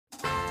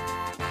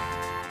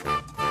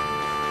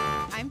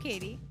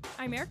Katie.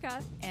 I'm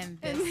Erica. And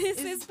this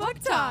is Book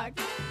Talk.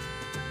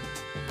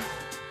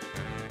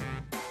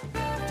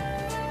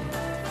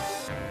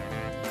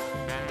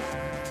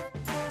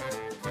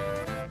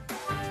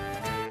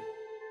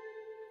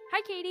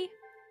 Hi, Katie.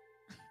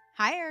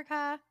 Hi,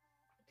 Erica.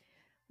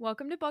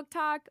 Welcome to Book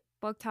Talk.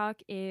 Book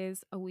Talk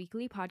is a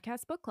weekly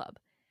podcast book club.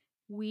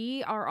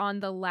 We are on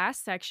the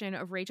last section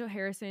of Rachel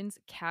Harrison's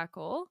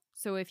Cackle.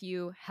 So if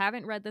you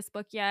haven't read this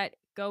book yet,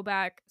 go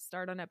back,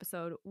 start on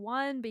episode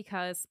 1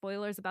 because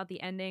spoilers about the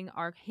ending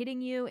are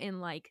hitting you in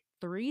like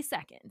 3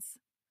 seconds.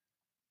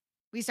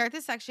 We start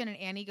this section and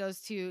Annie goes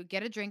to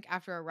get a drink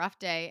after a rough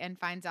day and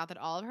finds out that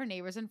all of her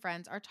neighbors and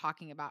friends are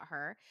talking about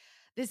her.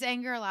 This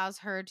anger allows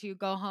her to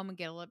go home and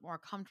get a little more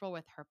comfortable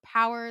with her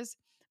powers,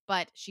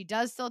 but she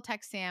does still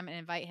text Sam and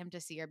invite him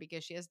to see her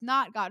because she has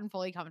not gotten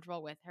fully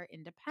comfortable with her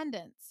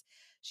independence.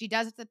 She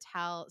does have to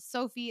tell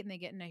Sophie and they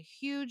get in a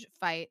huge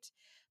fight,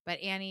 but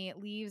Annie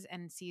leaves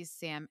and sees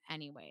Sam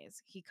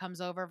anyways. He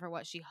comes over for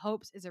what she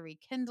hopes is a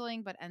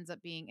rekindling, but ends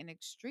up being an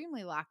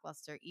extremely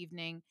lackluster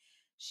evening.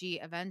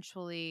 She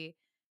eventually,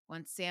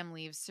 once Sam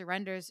leaves,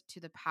 surrenders to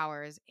the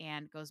powers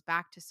and goes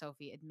back to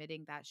Sophie,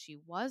 admitting that she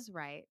was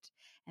right,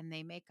 and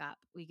they make up.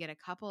 We get a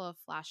couple of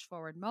flash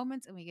forward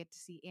moments, and we get to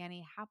see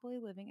Annie happily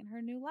living in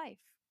her new life.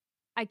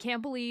 I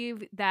can't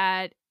believe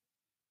that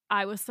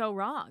I was so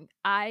wrong.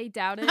 I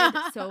doubted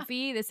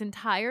Sophie this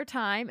entire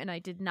time, and I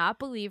did not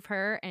believe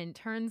her, and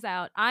turns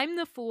out I'm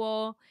the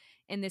fool,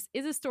 and this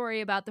is a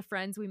story about the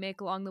friends we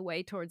make along the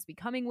way towards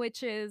becoming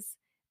witches.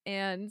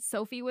 And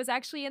Sophie was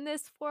actually in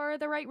this for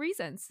the right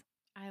reasons.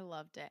 I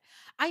loved it.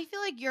 I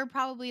feel like you're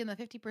probably in the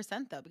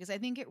 50% though, because I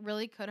think it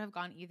really could have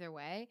gone either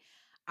way.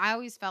 I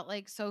always felt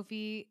like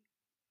Sophie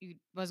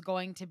was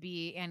going to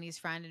be Annie's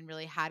friend and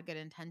really had good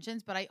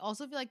intentions, but I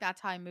also feel like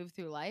that's how I move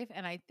through life.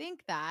 And I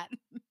think that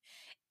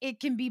it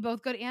can be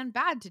both good and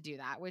bad to do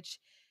that, which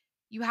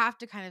you have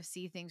to kind of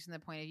see things from the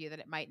point of view that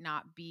it might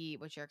not be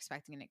what you're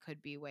expecting and it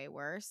could be way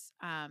worse.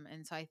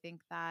 And so I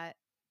think that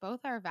both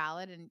are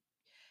valid, and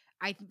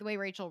I think the way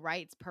Rachel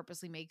writes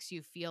purposely makes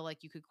you feel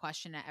like you could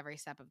question it every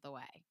step of the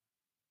way.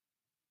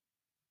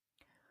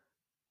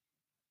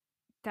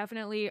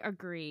 Definitely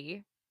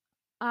agree.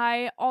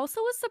 I also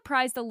was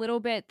surprised a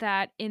little bit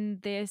that in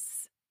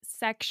this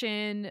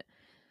section,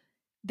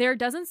 there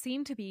doesn't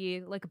seem to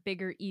be like a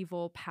bigger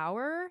evil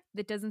power.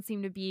 That doesn't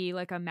seem to be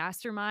like a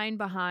mastermind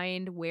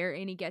behind where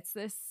Annie gets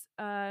this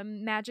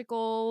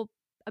magical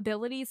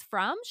abilities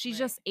from. She's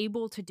just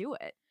able to do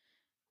it.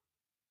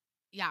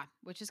 Yeah,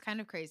 which is kind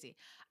of crazy.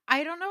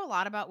 I don't know a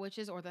lot about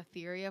witches or the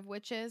theory of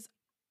witches.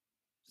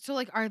 So,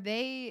 like, are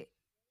they,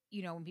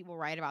 when people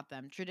write about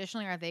them,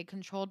 traditionally, are they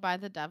controlled by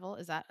the devil?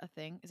 Is that a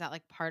thing? Is that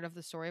like part of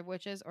the story of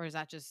witches, or is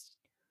that just,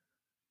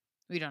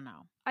 we don't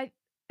know? I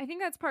think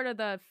that's part of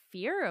the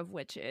fear of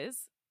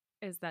witches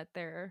is that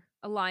they're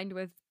aligned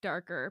with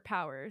darker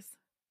powers.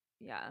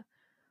 Yeah.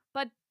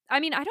 But I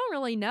mean, I don't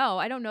really know.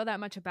 I don't know that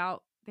much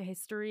about the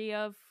history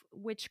of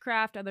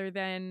witchcraft other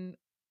than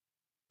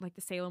like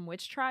the Salem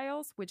witch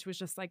trials, which was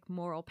just like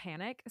moral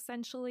panic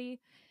essentially.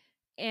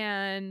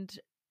 And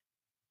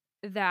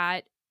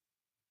that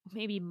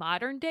maybe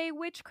modern day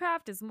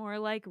witchcraft is more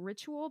like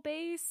ritual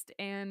based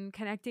and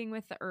connecting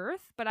with the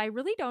earth, but I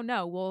really don't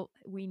know.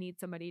 We need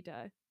somebody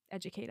to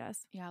educate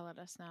us. Yeah, let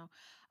us know.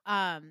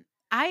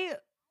 I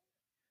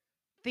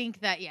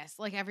think that yes,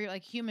 like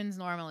humans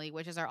normally,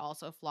 witches are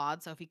also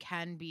flawed. So if you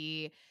can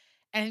be,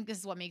 I think this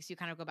is what makes you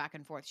kind of go back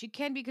and forth. She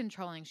can be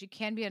controlling, she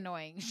can be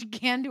annoying, she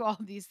can do all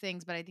of these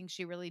things, but I think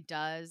she really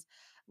does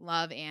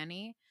love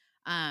Annie.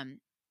 Um,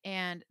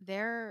 and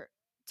their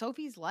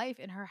Sophie's life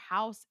in her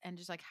house and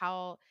just like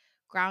how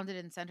grounded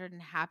and centered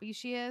and happy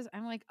she is.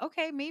 I'm like,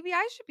 okay, maybe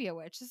I should be a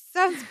witch. This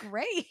sounds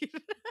great.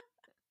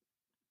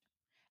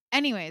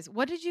 Anyways,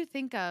 what did you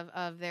think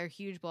of their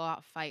huge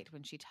blowout fight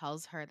when she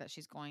tells her that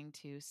she's going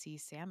to see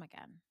Sam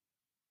again?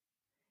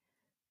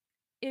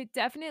 It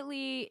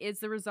definitely is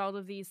the result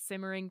of these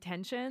simmering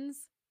tensions.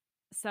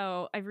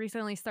 So I've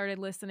recently started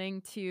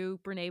listening to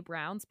Brene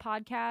Brown's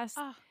podcast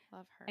Oh,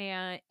 love her.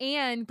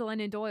 and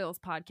Glennon Doyle's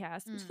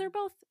podcast, which they're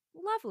both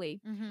lovely.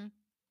 Mm-hmm.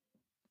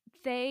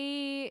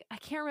 I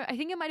can't remember, I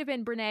think it might have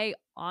been Brene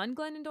on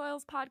Glennon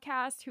Doyle's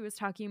podcast who was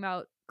talking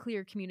about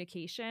clear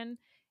communication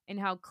and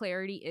how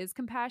clarity is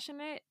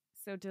compassionate.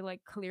 So to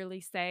like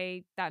clearly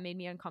say that made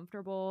me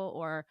uncomfortable,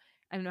 or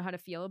I don't know how to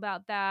feel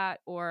about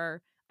that,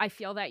 or I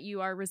feel that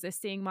you are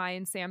resisting my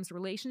and Sam's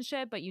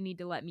relationship, but you need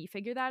to let me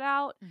figure that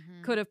out,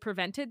 could have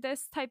prevented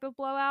this type of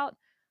blowout.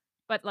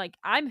 But like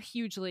I'm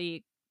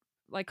hugely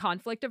like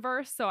conflict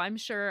averse, so I'm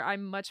sure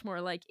I'm much more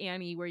like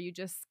Annie, where you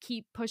just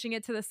keep pushing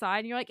it to the side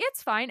and you're like,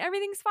 it's fine,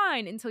 everything's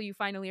fine, until you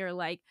finally are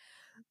like,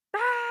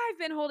 I've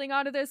been holding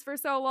on to this for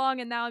so long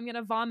and now I'm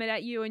gonna vomit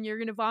at you and you're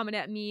gonna vomit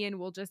at me and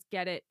we'll just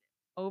get it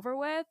over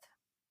with.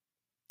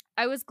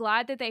 I was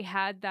glad that they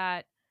had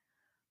that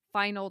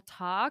final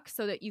talk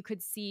so that you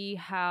could see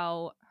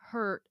how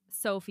hurt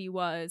Sophie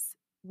was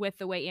with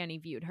the way Annie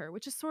viewed her,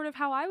 which is sort of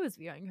how I was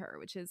viewing her,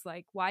 which is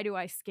like, why do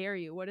I scare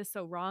you? What is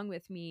so wrong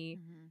with me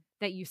Mhm.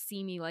 that you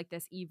see me like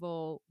this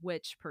evil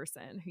witch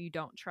person who you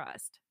don't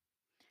trust?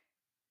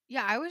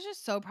 Yeah, I was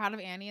just so proud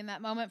of Annie in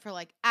that moment for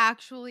like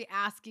actually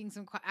asking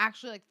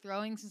actually like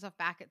throwing some stuff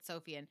back at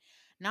Sophie. And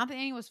not that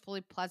Annie was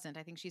fully pleasant.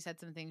 I think she said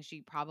some things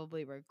she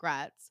probably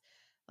regrets,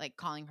 like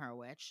calling her a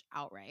witch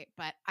outright.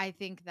 But I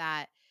think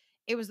that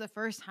it was the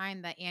first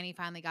time that Annie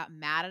finally got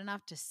mad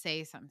enough to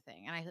say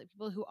something. And I think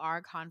people who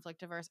are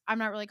conflict averse, I'm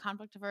not really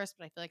conflict averse,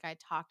 but I feel like I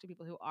talk to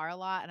people who are a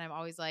lot. And I'm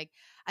always like,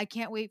 I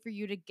can't wait for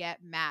you to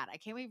get mad. I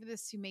can't wait for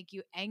this to make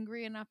you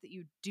angry enough that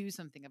you do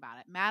something about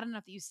it, mad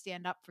enough that you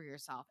stand up for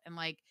yourself. And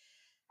like,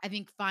 I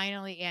think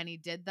finally Annie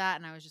did that,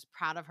 and I was just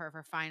proud of her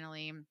for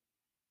finally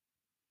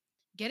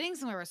getting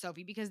somewhere with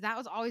Sophie because that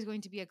was always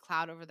going to be a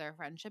cloud over their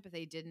friendship if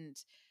they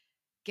didn't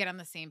get on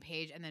the same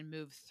page and then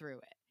move through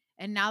it.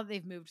 And now that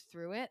they've moved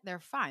through it, they're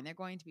fine. They're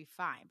going to be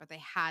fine. But they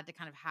had to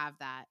kind of have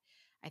that,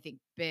 I think,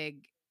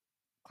 big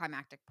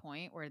climactic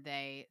point where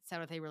they said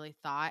what they really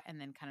thought and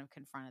then kind of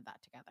confronted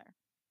that together.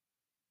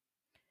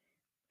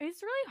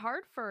 It's really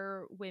hard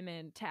for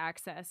women to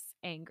access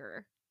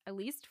anger. At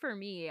least for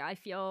me, I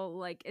feel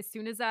like as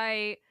soon as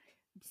I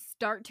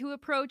start to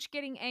approach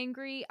getting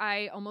angry,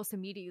 I almost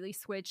immediately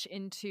switch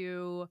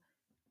into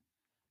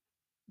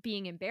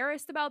being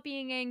embarrassed about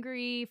being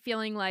angry,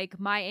 feeling like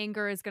my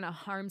anger is going to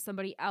harm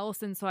somebody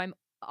else. And so I'm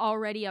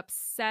already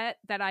upset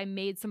that I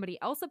made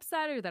somebody else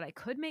upset or that I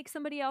could make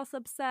somebody else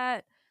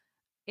upset.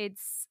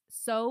 It's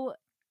so,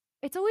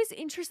 it's always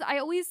interesting. I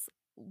always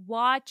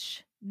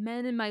watch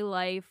men in my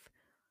life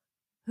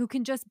who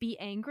can just be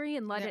angry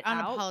and let They're it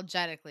out.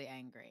 unapologetically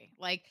angry.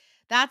 Like,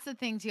 that's the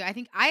thing too. I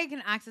think I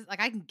can access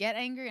like, I can get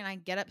angry and I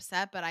get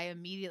upset, but I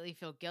immediately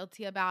feel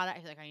guilty about it. I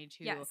feel like I need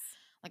to Yes.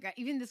 like,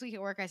 even this week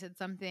at work, I said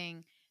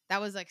something that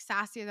was, like,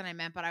 sassier than I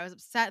meant, but I was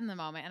upset in the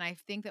moment, and I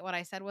think that what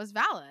I said was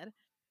valid.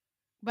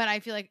 But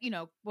I feel like,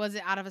 was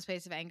it out of a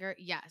space of anger?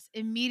 Yes.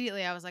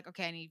 Immediately, I was like,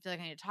 "Okay, feel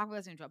like I need to talk about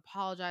this. I need to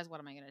apologize. What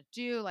am I gonna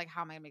do? Like,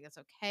 how am I gonna make this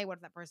okay? What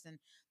if that person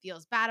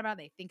feels bad about it?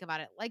 They think about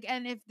it." Like,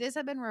 and if this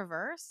had been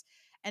reversed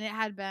and it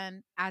had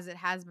been, as it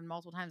has been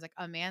multiple times, like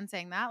a man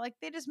saying that, like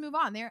they just move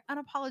on. They're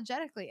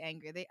unapologetically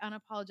angry. They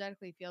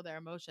unapologetically feel their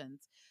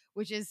emotions,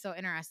 which is so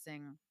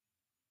interesting.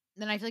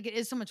 Then I feel like it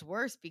is so much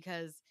worse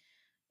because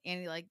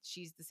Annie, like,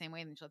 she's the same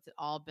way, and then she lets it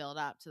all build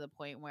up to the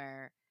point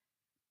where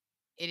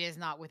it is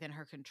not within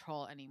her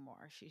control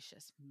anymore. She's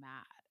just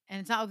mad. And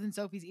it's not within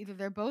Sophie's either.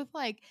 They're both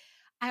like,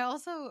 I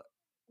also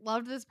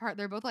loved this part.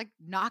 They're both like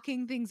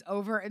knocking things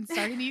over and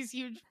starting these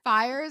huge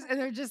fires. And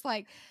they're just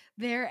like,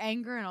 their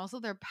anger and also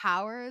their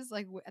powers,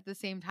 like at the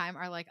same time,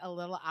 are like a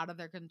little out of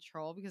their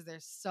control because they're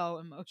so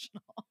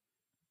emotional.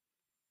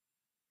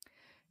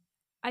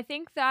 I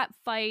think that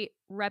fight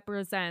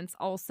represents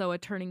also a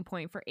turning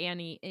point for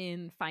Annie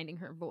in finding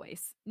her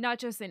voice, not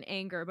just in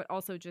anger, but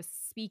also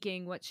just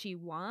speaking what she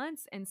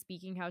wants and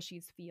speaking how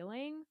she's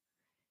feeling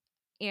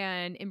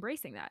and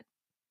embracing that.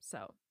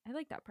 So I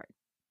like that part.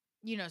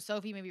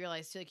 Sophie maybe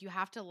realized too, like, you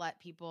have to let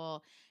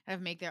people kind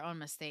of make their own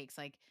mistakes.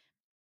 Like,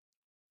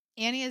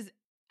 Annie is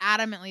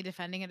adamantly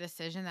defending a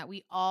decision that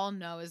we all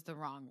know is the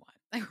wrong one.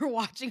 Like, we're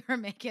watching her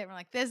make it. And we're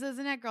like, this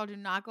isn't it, girl. Do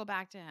not go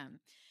back to him.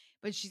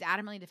 But she's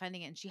adamantly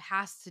defending it and she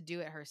has to do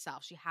it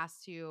herself. She has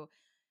to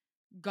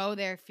go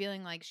there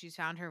feeling like she's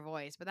found her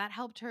voice. But that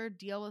helped her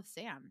deal with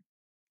Sam.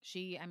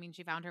 She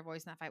found her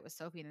voice in that fight with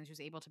Sophie and then she was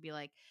able to be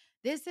like,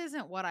 this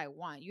isn't what I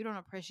want. You don't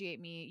appreciate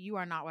me. You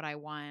are not what I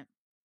want.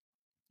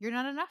 You're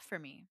not enough for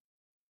me.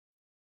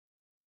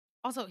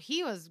 Also,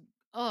 he was,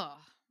 ugh,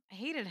 I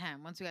hated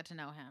him once we got to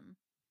know him.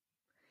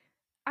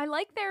 I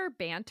like their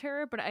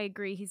banter, but I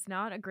agree he's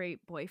not a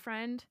great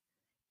boyfriend.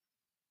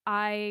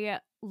 I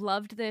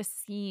loved this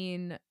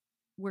scene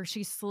where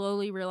she's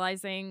slowly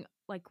realizing,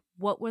 like,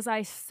 what was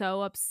I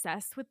so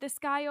obsessed with this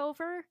guy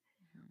over?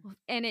 Mhm.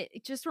 And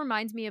it just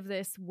reminds me of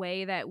this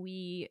way that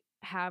we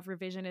have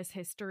revisionist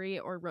history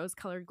or rose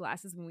colored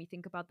glasses when we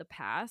think about the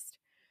past,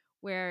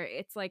 where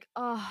it's like,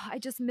 oh, I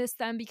just miss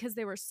them because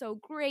they were so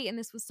great and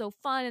this was so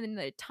fun. And then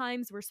the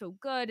times were so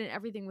good and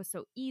everything was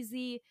so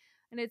easy.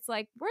 And it's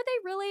like, were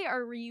they really,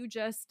 or were you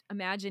just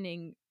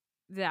imagining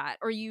that?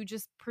 Or you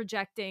just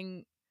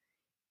projecting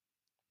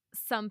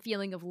some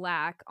feeling of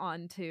lack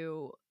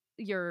onto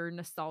your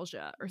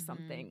nostalgia or Mhm.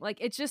 something. Like,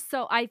 it's just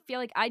so, I feel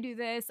like I do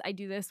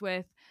this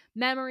with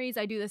memories,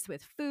 I do this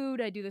with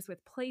food, I do this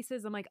with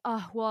places. I'm like,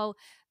 oh, well,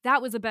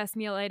 that was the best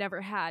meal I'd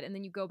ever had. And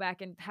then you go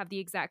back and have the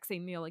exact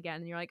same meal again.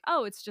 And you're like,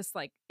 oh, it's just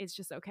like, it's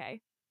just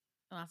okay.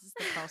 Unless it's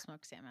the pearl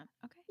smoked salmon.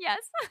 Okay. Yes.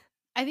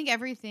 I think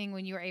everything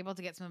when you are able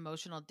to get some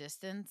emotional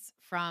distance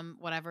from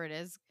whatever it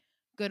is,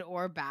 good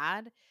or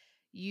bad,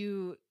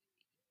 you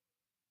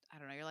I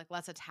don't know, you're like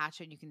less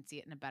attached and you can see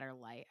it in a better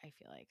light, I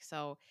feel like.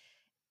 So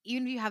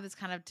even if you have this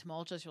kind of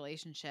tumultuous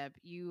relationship,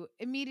 you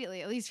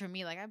immediately, at least for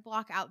me, like I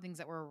block out things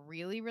that were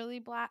really,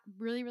 really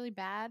really, really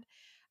bad.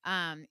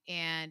 And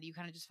you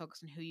kind of just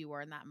focus on who you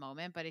were in that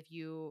moment. But if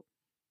you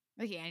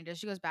like Annie does,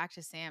 she goes back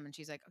to Sam and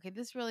she's like, okay,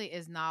 this really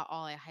is not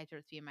all I hyped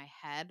it to be in my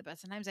head. But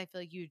sometimes I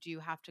feel like you do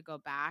have to go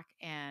back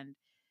and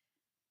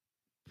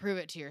prove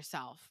it to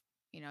yourself,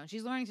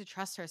 she's learning to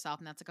trust herself,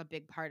 and that's like a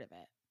big part of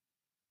it.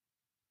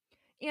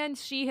 And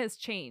she has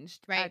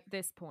changed Right. at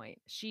this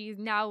point. She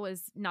now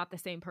was not the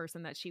same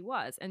person that she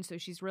was. And so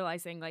she's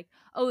realizing like,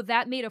 oh,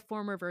 that made a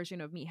former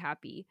version of me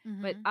happy,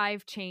 but Mm-hmm.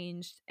 I've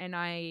changed and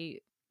I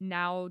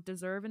now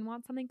deserve and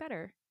want something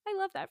better. I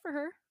love that for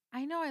her.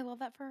 I know. I love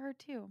that for her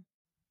too.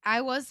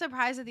 I was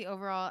surprised at the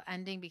overall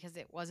ending because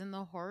it was in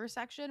the horror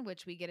section,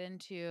 which we get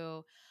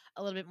into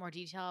a little bit more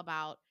detail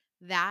about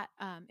that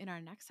in our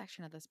next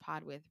section of this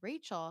pod with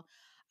Rachel.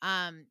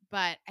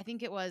 But I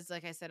think it was,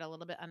 like I said, a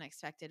little bit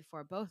unexpected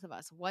for both of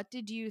us. What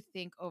did you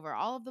think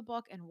overall of the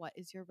book, and what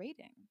is your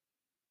rating?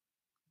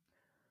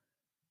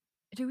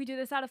 Do we do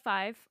this out of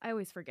 5? I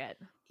always forget.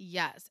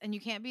 Yes, and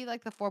you can't be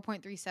like the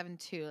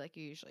 4.372 like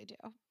you usually do.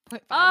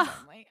 0.5 Oh.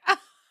 only.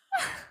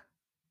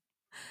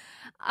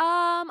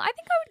 I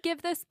think I would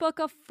give this book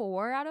a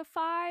 4 out of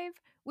 5,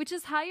 which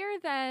is higher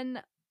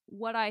than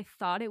what I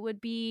thought it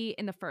would be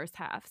in the first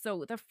half.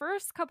 So the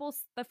first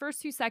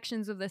 2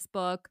 sections of this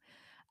book,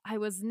 I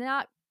was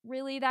not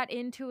really that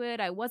into it.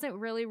 I wasn't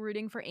really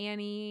rooting for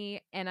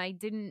Annie, and I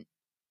didn't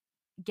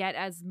get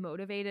as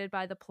motivated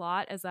by the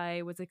plot as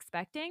I was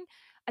expecting.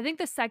 I think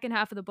the second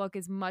half of the book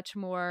is much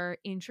more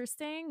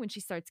interesting when she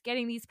starts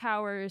getting these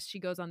powers. She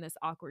goes on this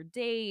awkward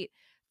date.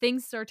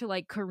 Things start to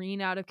like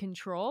careen out of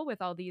control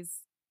with all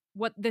these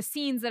what the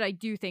scenes that I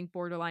do think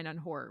borderline on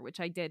horror, which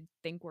I did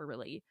think were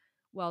really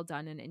well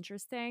done and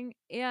interesting.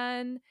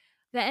 And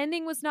the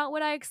ending was not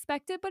what I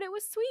expected, but it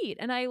was sweet.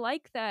 And I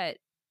like that.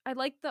 I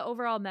like the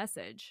overall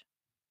message.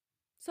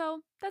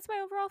 So that's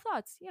my overall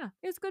thoughts. Yeah,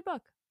 it was a good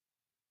book.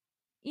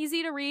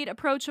 Easy to read,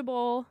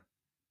 approachable,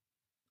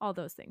 all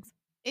those things.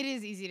 It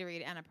is easy to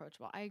read and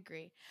approachable. I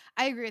agree.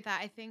 I agree with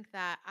that. I think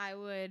that I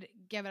would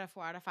give it a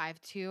 4 out of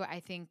 5 too. I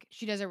think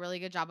she does a really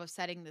good job of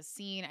setting the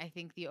scene. I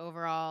think the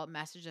overall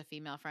message of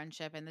female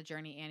friendship and the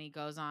journey Annie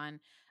goes on,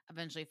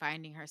 eventually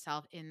finding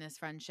herself in this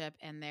friendship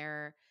and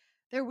their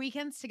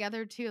weekends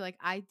together too. Like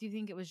I do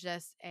think it was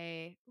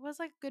it was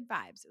like good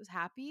vibes. It was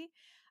happy.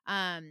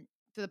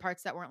 For the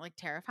parts that weren't like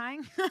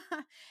terrifying.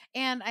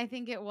 And I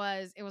think it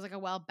was like a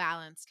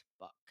well-balanced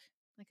book.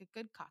 Like a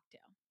good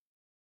cocktail.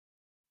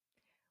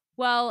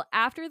 Well,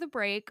 after the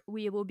break,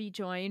 we will be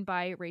joined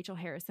by Rachel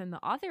Harrison,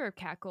 the author of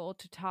Cackle,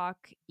 to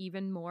talk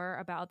even more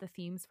about the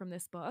themes from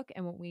this book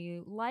and what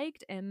we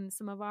liked and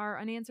some of our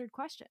unanswered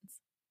questions.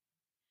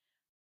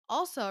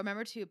 Also,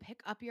 remember to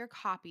pick up your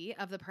copy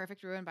of The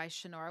Perfect Ruin by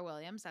Shanora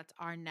Williams. That's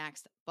our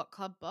next book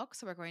club book.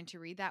 So we're going to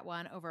read that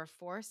one over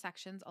 4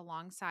 sections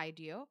alongside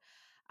you.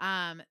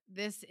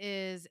 This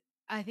is,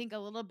 I think, a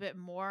little bit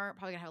more,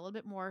 probably gonna have a little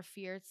bit more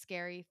fear,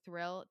 scary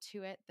thrill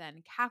to it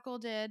than Cackle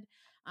did.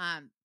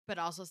 But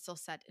also still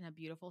set in a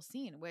beautiful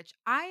scene, which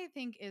I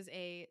think is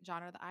a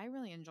genre that I'm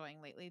really enjoying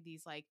lately.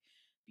 These like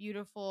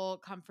beautiful,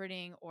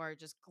 comforting, or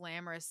just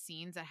glamorous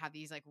scenes that have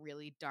these like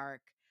really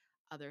dark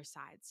other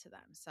sides to them.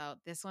 So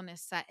this one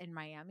is set in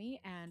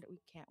Miami, and we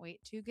can't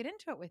wait to get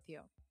into it with you.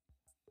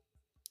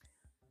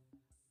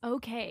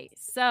 Okay,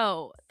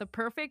 so The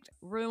Perfect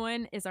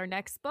Ruin is our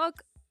next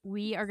book.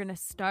 We are going to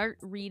start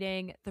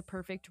reading The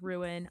Perfect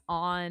Ruin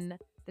on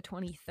the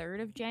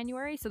 23rd of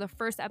January. So the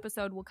first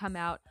episode will come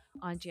out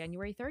on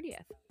January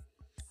 30th.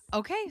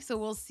 Okay, so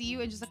we'll see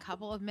you in just a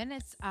couple of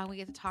minutes. We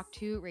get to talk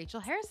to Rachel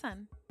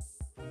Harrison.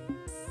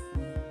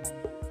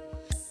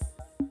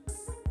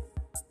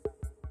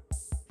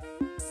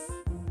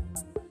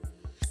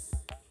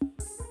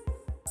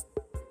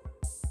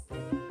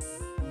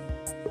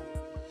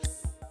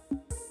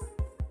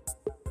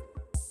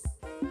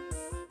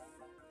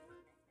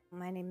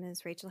 My name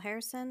is Rachel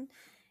Harrison,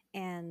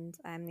 and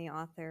I'm the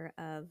author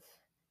of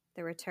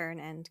The Return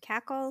and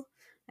Cackle.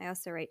 I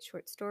also write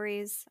short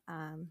stories.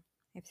 I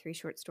have 3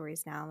 short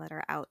stories now that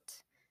are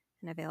out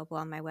and available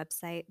on my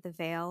website, The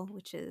Veil,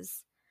 which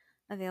is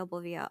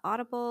available via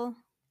Audible,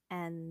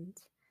 and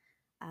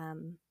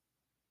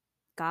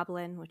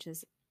Goblin, which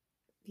is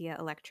via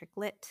Electric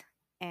Lit,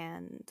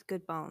 and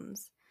Good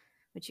Bones,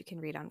 which you can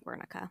read on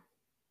Guernica.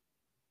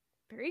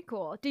 Very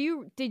cool.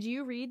 Did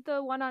you read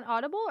the one on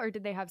Audible, or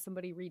did they have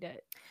somebody read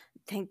it?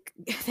 Thank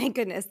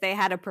goodness they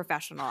had a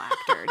professional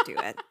actor do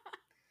it.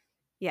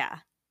 Yeah.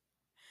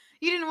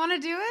 You didn't want to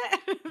do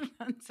it?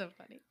 That's so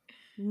funny.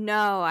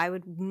 No, I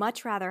would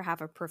much rather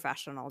have a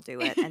professional do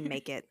it and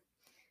make it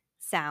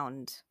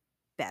sound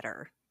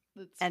better.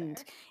 That's and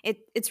fair.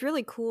 It's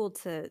really cool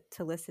to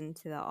listen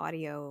to the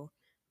audio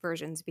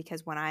versions,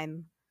 because when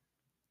I'm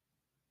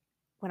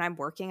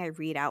working, I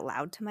read out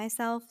loud to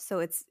myself, so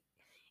it's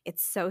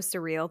so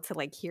surreal to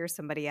like hear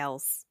somebody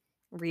else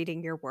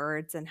reading your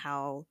words and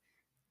how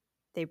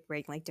they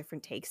bring like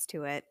different takes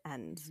to it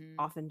and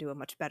often do a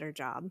much better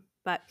job.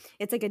 But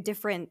it's like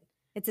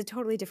it's a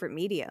totally different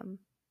medium,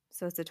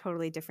 so it's a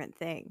totally different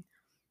thing.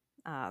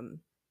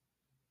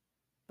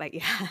 But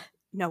yeah,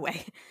 no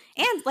way.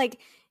 And like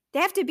they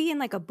have to be in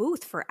like a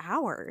booth for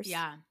hours.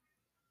 Yeah.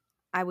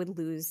 I would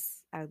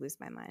lose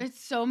my mind.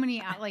 It's so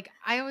many like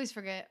I always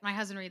forget. My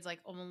husband reads like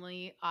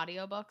only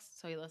audiobooks,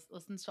 so he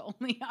listens to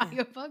only Yeah.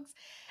 audiobooks.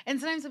 And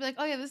sometimes he'll be like,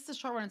 "Oh yeah, this is a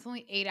short one. It's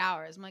only 8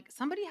 hours." I'm like,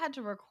 "Somebody had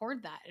to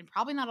record that and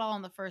probably not all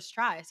on the first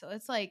try." So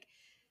it's like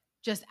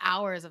just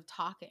hours of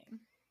talking.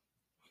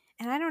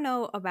 And I don't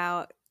know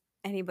about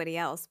anybody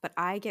else, but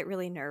I get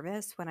really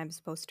nervous when I'm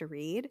supposed to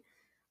read.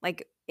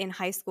 Like in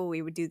high school,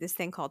 we would do this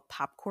thing called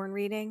popcorn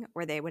reading,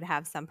 where they would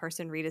have some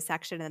person read a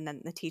section and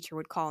then the teacher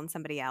would call on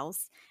somebody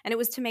else. And it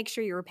was to make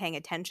sure you were paying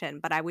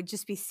attention. But I would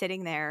just be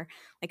sitting there,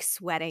 like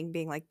sweating,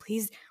 being like,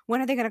 please, when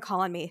are they going to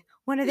call on me?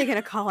 When are they going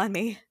to call on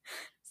me?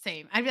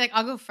 Same. I'd be like,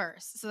 "I'll go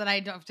first so that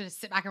I don't have to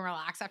sit back and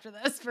relax after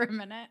this for a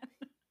minute."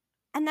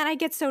 And then I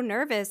get so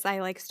nervous, I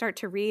like start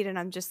to read and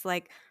I'm just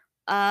like,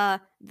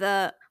 and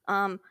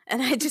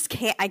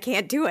I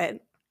can't do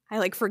it. I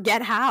like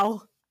forget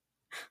how.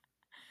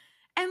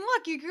 And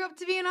look, you grew up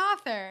to be an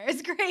author.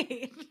 It's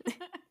great.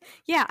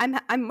 Yeah,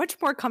 I'm much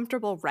more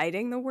comfortable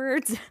writing the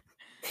words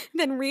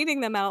than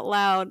reading them out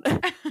loud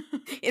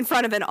in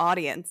front of an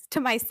audience. To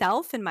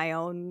myself in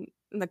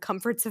the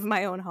comforts of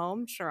my own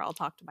home, sure, I'll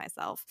talk to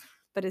myself.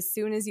 But as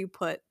soon as you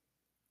put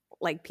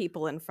like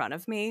people in front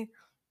of me,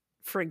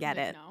 forget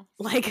Like, it. no.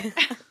 Like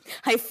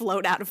I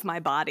float out of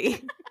my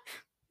body.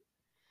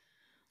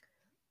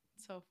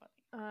 So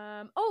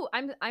funny. Oh,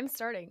 I'm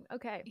starting.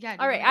 Okay. Yeah,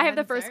 do All you right. wanna go I have ahead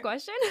the and first start?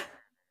 question.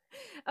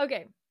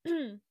 Okay.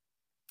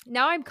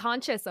 Now I'm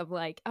conscious of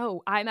like,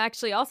 oh, I'm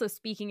actually also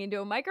speaking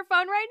into a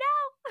microphone right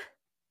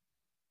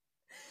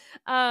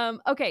now.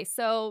 Okay,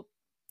 so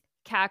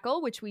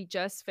Cackle, which we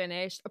just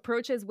finished,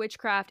 approaches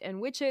witchcraft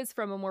and witches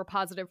from a more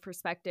positive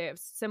perspective,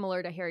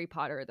 similar to Harry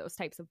Potter, those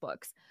types of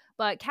books.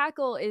 But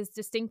Cackle is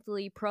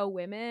distinctly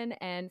pro-women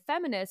and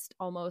feminist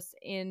almost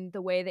in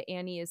the way that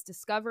Annie is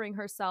discovering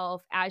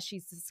herself as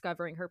she's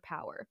discovering her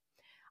power.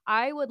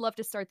 I would love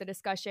to start the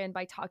discussion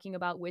by talking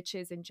about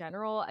witches in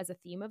general as a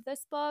theme of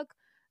this book.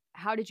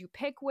 How did you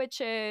pick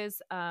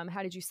witches?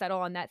 How did you settle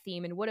on that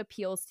theme? And what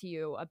appeals to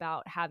you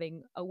about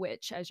having a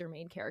witch as your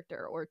main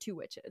character or two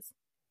witches?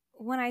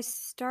 When I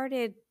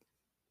started,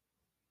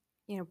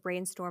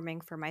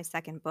 brainstorming for my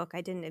second book, I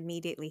didn't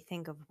immediately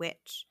think of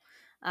witch.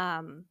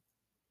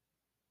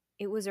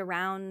 It was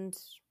around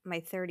my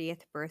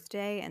 30th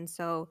birthday, and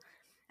so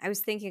I was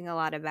thinking a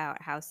lot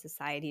about how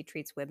society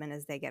treats women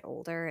as they get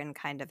older and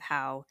kind of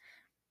how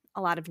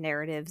a lot of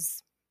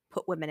narratives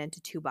put women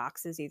into two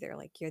boxes, either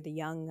like you're the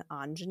young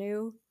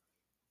ingenue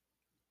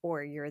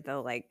or you're the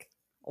like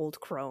old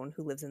crone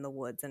who lives in the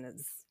woods and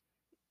is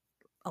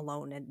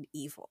alone and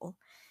evil.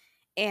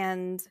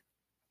 And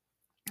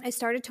I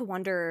started to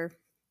wonder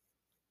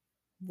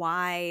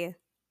why,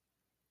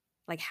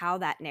 like how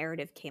that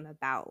narrative came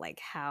about, like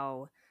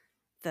how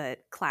the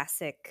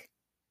classic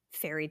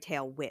fairy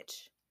tale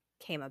witch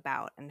came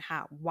about and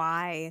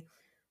why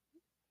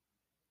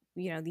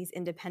these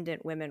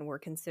independent women were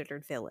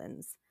considered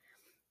villains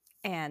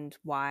and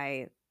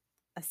why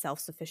a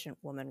self-sufficient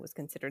woman was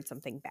considered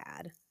something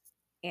bad.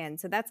 And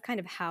so that's kind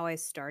of how I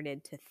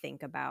started to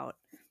think about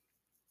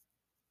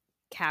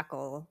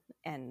Cackle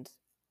and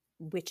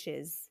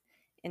witches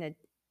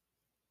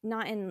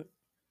not in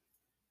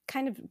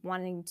kind of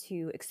wanting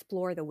to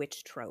explore the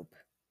witch trope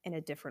in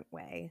a different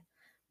way,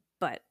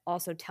 but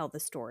also tell the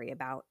story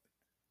about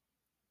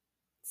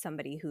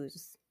somebody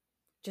who's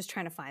just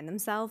trying to find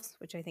themselves,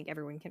 which I think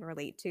everyone can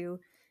relate to.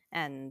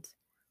 And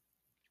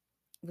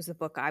it was a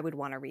book I would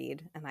want to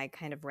read, and I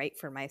kind of write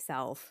for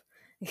myself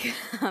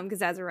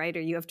because as a writer,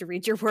 you have to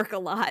read your work a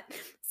lot.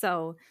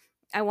 So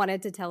I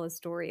wanted to tell a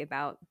story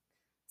about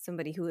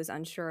somebody who is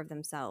unsure of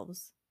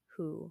themselves,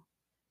 who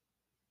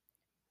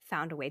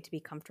found a way to be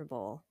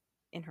comfortable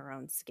in her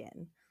own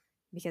skin,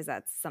 because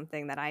that's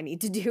something that I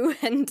need to do.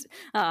 And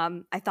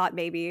I thought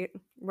maybe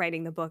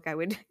writing the book, I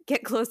would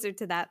get closer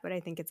to that, but I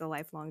think it's a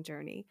lifelong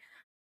journey.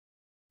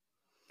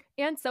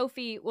 And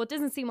Sophie, well, it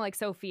doesn't seem like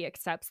Sophie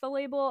accepts the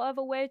label of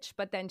a witch,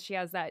 but then she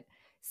has that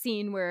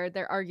scene where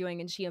they're arguing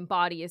and she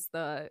embodies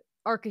the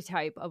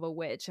archetype of a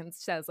witch and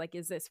says, like,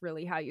 is this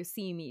really how you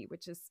see me?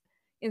 Which is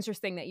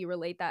interesting that you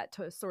relate that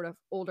to sort of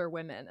older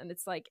women. And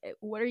it's like,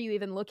 what are you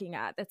even looking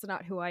at? That's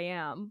not who I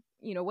am.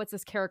 What's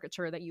this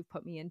caricature that you've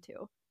put me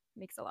into?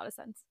 Makes a lot of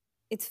sense.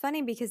 It's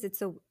funny because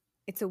it's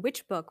a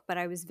witch book, but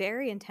I was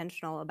very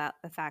intentional about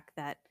the fact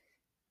that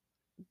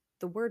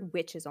the word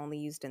witch is only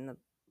used in the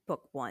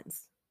book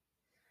once.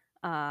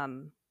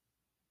 And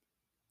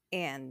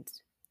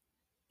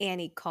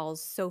Annie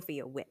calls Sophie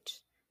a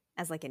witch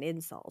as like an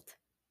insult.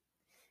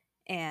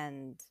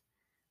 And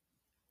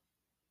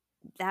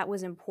that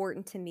was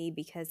important to me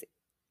because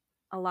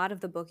a lot of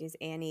the book is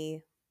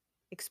Annie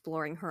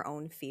exploring her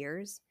own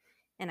fears.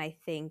 And I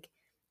think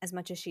as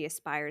much as she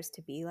aspires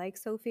to be like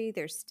Sophie,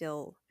 there's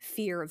still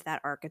fear of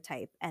that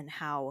archetype and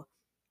how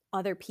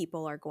other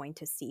people are going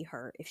to see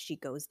her if she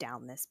goes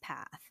down this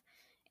path.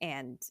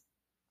 And,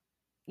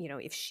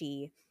 if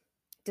she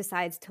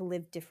decides to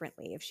live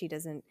differently, if she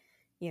doesn't,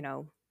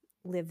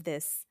 live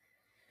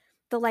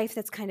the life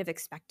that's kind of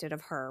expected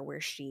of her,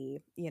 where she,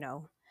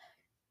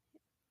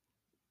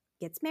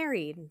 gets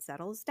married and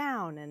settles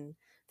down and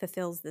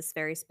fulfills this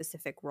very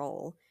specific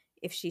role.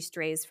 If she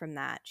strays from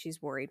that,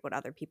 she's worried what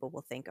other people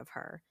will think of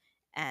her.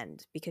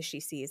 And because she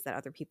sees that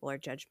other people are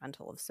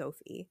judgmental of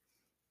Sophie.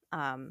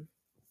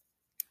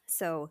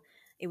 So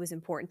it was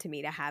important to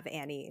me to have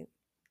Annie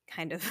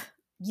kind of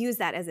use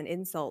that as an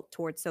insult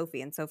towards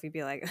Sophie, and Sophie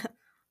be like,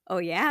 oh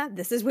yeah,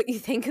 this is what you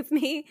think of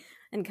me,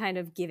 and kind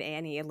of give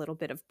Annie a little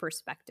bit of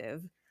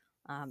perspective,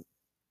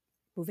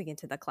 moving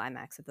into the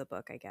climax of the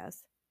book, I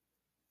guess.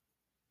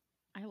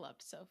 I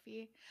loved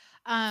Sophie.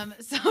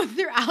 So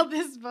throughout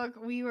this book,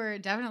 we were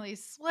definitely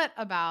split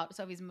about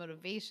Sophie's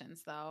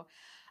motivations, though,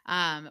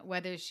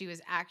 whether she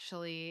was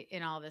actually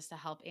in all this to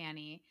help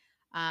Annie.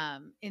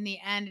 In the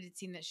end, it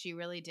seemed that she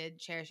really did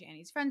cherish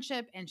Annie's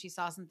friendship, and she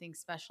saw something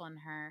special in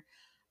her,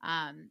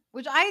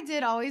 which I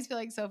did always feel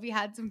like Sophie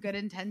had some good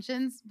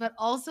intentions, but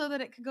also that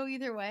it could go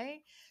either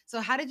way.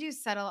 So how did you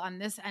settle on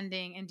this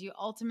ending, and do you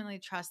ultimately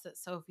trust that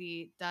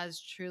Sophie does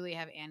truly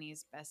have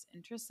Annie's best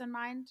interests in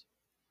mind?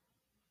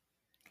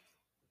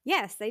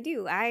 Yes, I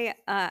do.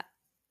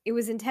 It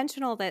was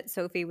intentional that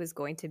Sophie was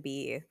going to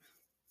be,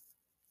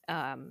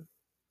 that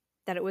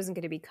it wasn't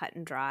going to be cut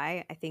and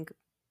dry. I think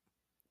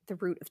the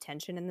root of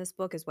tension in this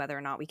book is whether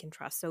or not we can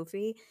trust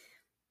Sophie.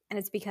 And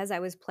it's because I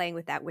was playing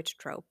with that witch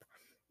trope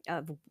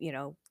of,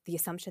 the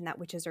assumption that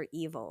witches are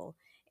evil.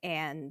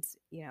 And,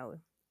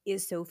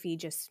 is Sophie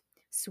just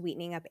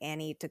sweetening up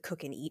Annie to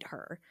cook and eat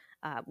her,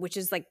 which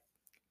is like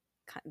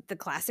the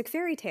classic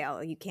fairy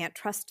tale. You can't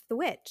trust the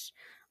witch.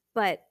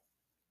 But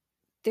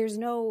there's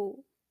no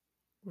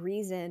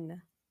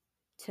reason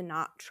to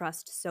not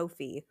trust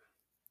Sophie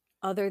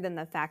other than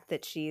the fact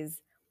that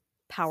she's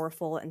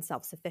powerful and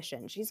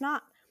self-sufficient. She's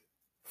not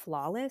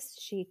flawless.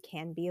 She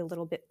can be a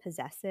little bit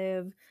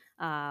possessive.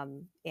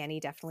 Annie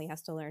definitely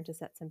has to learn to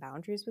set some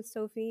boundaries with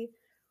Sophie.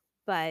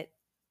 But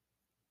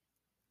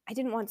I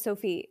didn't want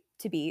Sophie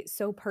to be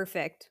so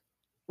perfect.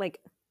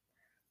 Like,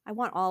 I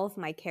want all of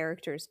my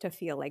characters to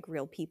feel like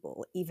real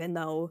people, even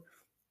though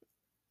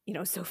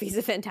Sophie's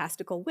a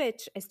fantastical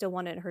witch. I still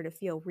wanted her to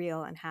feel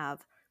real and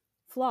have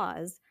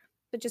flaws.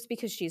 But just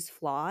because she's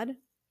flawed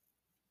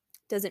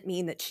doesn't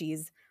mean that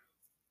she's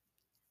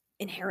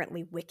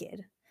inherently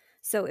wicked.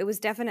 So it was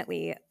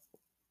definitely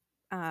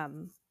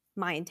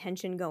my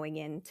intention going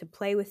in to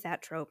play with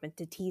that trope and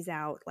to tease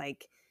out,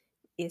 like,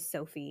 is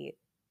Sophie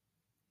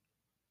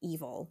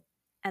evil?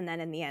 And then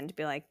in the end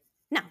be like,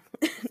 no,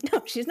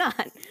 no, she's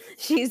not.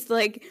 She's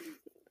like,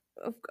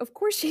 of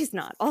course she's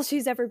not. All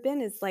she's ever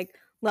been is like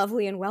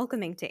lovely and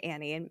welcoming to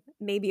Annie, and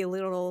maybe a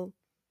little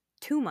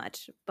too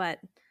much, but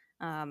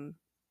I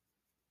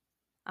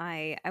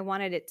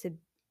wanted it to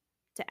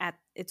at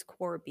its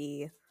core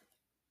be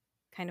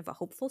kind of a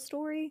hopeful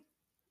story.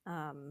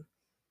 And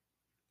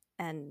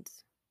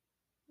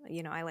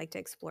I like to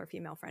explore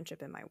female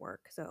friendship in my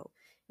work, so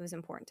it was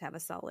important to have a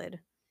solid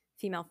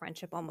female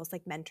friendship, almost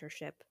like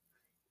mentorship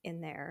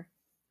in there,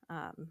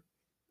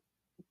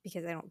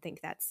 because I don't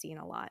think that's seen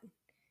a lot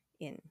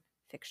in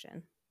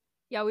fiction.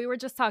 Yeah, we were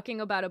just talking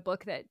about a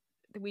book that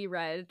we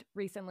read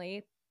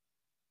recently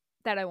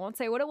that I won't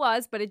say what it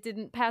was, but it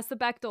didn't pass the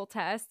Bechdel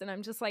test. And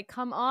I'm just like,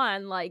 come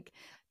on, like,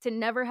 to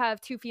never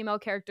have two female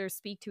characters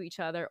speak to each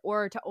other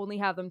or to only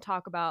have them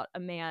talk about a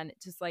man,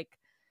 just like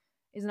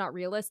is not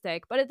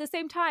realistic. But at the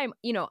same time,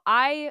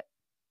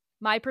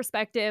 my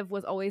perspective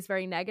was always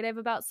very negative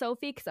about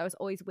Sophie because I was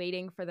always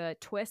waiting for the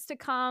twist to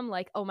come.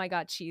 Like, oh my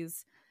God,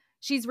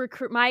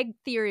 my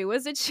theory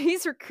was that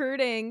she's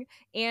recruiting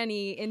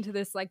Annie into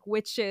this like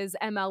witches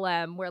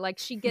MLM where like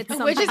she gets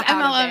something witches out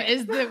MLM of it.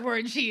 is the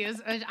word she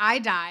used. I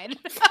died.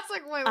 I was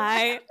like, wait, what?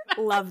 I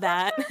love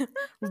that.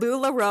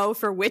 LuLaRoe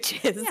for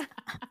witches. Yeah.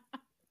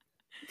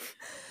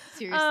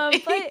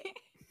 Seriously. But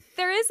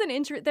there is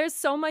there's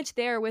so much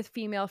there with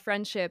female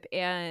friendship,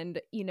 and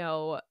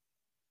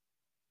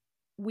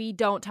we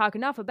don't talk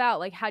enough about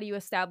like how do you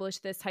establish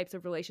this types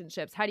of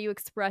relationships? How do you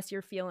express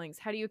your feelings?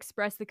 How do you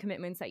express the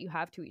commitments that you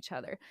have to each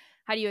other?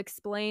 How do you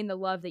explain the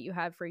love that you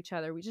have for each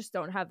other? We just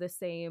don't have the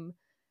same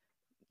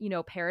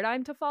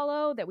paradigm to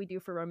follow that we do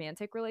for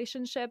romantic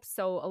relationships.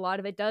 So a lot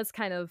of it does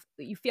kind of,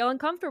 you feel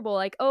uncomfortable,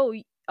 like, oh,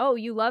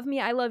 you love me,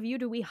 I love you,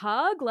 do we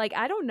hug? Like,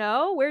 I don't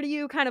know, where do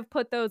you kind of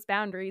put those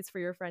boundaries for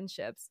your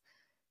friendships?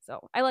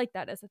 So I like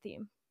that as a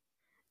theme.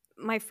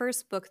 My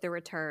first book, The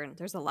Return,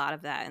 there's a lot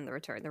of that in The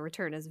Return. The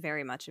Return is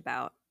very much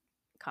about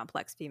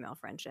complex female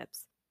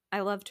friendships.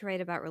 I love to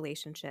write about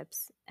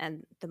relationships,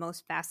 and the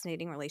most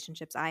fascinating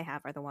relationships I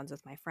have are the ones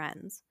with my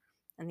friends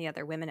and the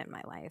other women in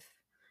my life.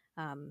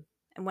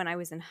 And when I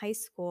was in high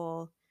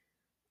school,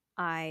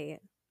 I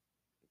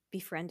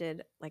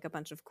befriended like a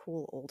bunch of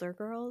cool older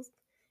girls,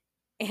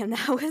 and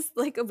that was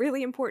like a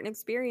really important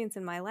experience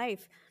in my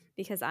life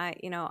because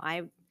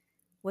I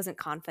wasn't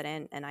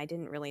confident and I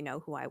didn't really know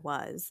who I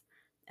was.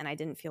 And I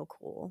didn't feel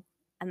cool.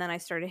 And then I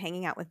started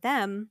hanging out with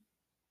them,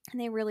 and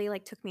they really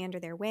like took me under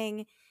their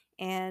wing,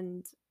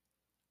 and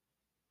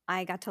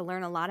I got to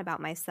learn a lot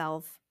about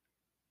myself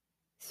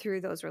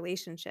through those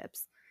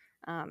relationships.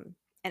 And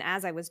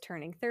as I was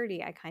turning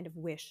 30, I kind of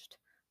wished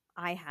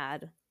I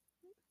had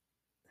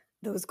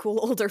those cool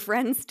older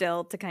friends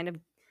still to kind of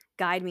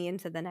guide me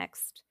into the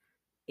next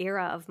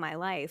era of my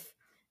life.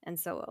 And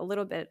so a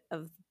little bit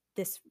of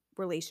this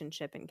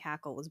relationship in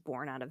Cackle was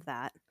born out of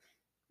that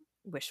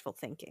wishful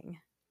thinking.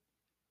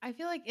 I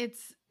feel like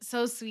it's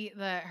so sweet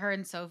that her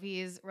and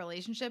Sophie's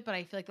relationship, but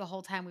I feel like the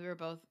whole time we were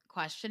both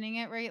questioning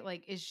it, right?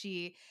 Like, is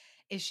she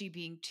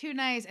being too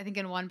nice? I think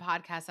in one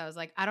podcast I was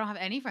like, I don't have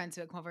any friends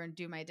who would come over and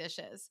do my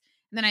dishes.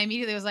 And then I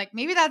immediately was like,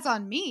 maybe that's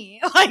on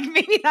me. Like,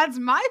 maybe that's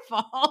my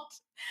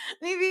fault.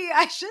 Maybe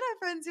I should have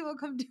friends who will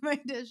come do my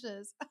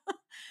dishes.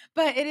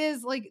 But it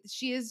is like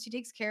she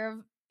takes care of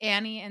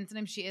Annie, and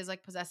sometimes she is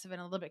like possessive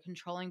and a little bit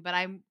controlling. But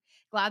I'm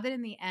glad that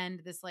in the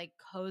end, this like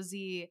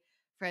cozy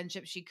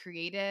friendship she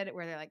created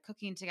where they're like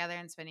cooking together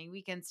and spending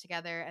weekends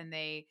together and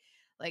they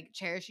like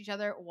cherish each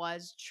other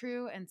was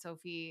true, and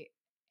Sophie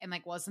and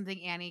like was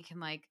something Annie can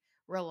like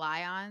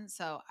rely on.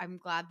 So I'm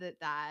glad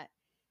that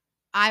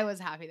I was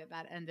happy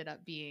that ended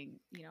up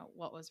being, you know,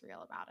 what was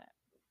real about it.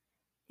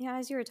 Yeah,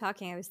 as you were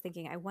talking, I was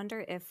thinking, I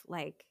wonder if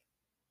like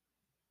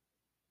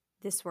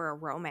this were a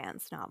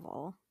romance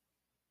novel.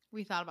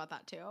 We thought about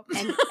that too.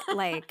 And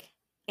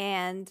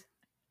and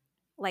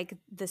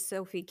the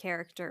Sophie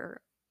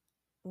character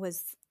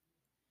was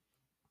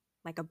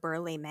like a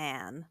burly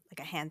man, like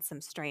a handsome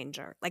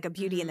stranger, like a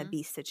Beauty and the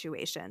Beast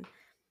situation.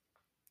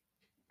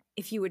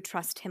 If you would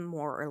trust him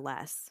more or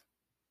less.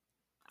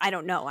 I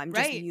don't know. I'm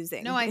just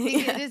using. No, I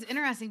think it is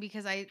interesting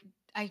because I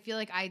feel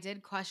like I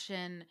did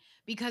question,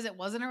 because it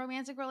wasn't a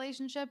romantic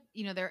relationship,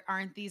 you know, there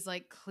aren't these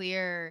like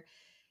clear,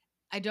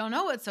 I don't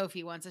know what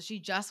Sophie wants. Does she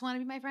just want to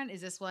be my friend?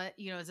 Is this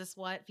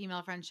what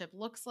female friendship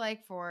looks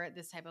like for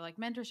this type of like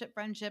mentorship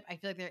friendship? I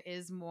feel like there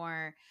is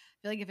more. I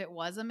feel like if it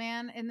was a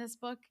man in this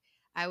book,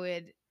 I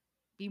would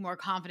be more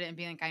confident in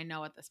being like, I know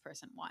what this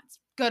person wants,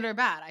 good or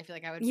bad. I feel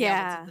like I would be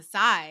able to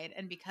decide.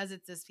 And because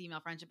it's this female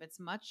friendship, it's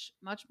much,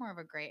 much more of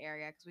a gray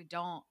area because we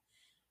don't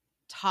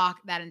talk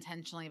that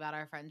intentionally about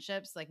our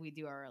friendships like we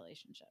do our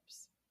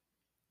relationships.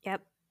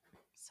 Yep.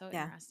 So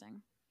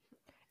interesting.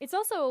 It's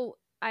also,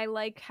 I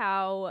like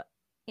how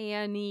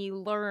Annie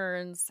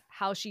learns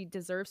how she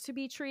deserves to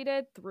be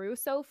treated through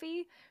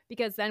Sophie,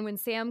 because then when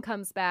Sam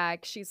comes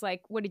back, she's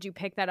like, what, did you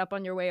pick that up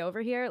on your way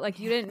over here? Like,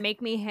 you didn't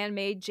make me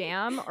handmade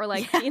jam, or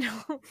like, you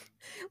know,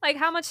 like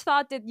how much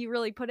thought did you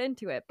really put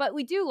into it? But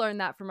we do learn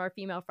that from our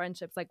female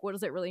friendships. Like, what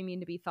does it really mean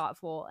to be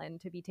thoughtful and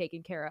to be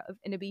taken care of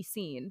and to be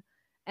seen?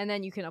 And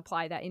then you can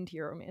apply that into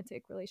your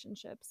romantic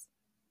relationships.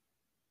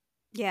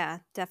 Yeah,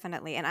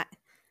 definitely. And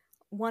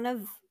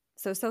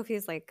so Sophie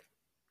is like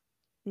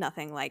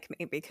nothing like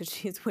me because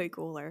she's way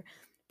cooler.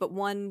 But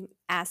one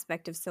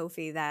aspect of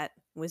Sophie that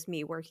was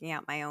me working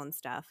out my own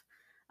stuff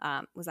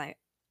was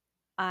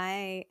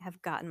I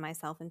have gotten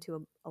myself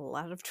into a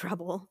lot of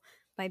trouble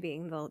by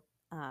being the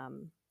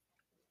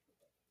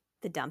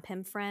dump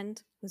him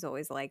friend who's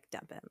always like,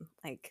 dump him.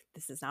 Like,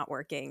 this is not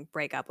working.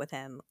 Break up with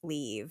him.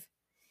 Leave.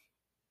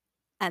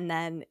 And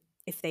then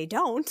if they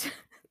don't,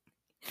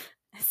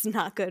 it's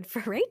not good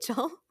for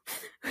Rachel,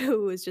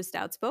 who is just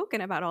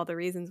outspoken about all the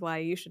reasons why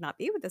you should not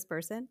be with this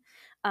person.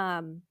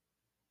 And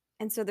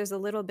so there's a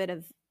little bit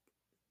of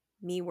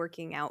me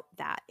working out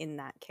that in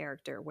that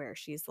character where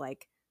she's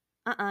like,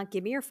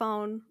 give me your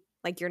phone.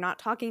 Like, you're not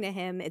talking to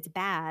him. It's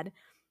bad.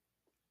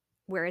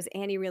 Whereas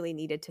Annie really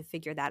needed to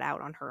figure that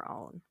out on her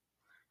own.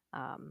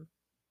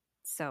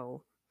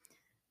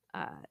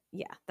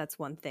 Yeah, that's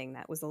one thing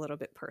that was a little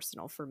bit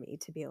personal for me,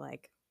 to be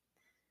like,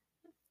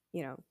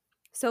 you know,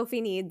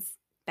 Sophie needs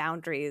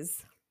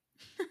boundaries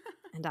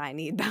and I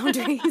need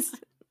boundaries.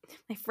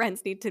 My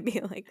friends need to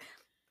be like,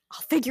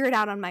 I'll figure it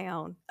out on my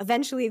own.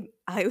 Eventually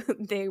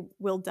they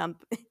will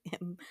dump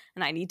him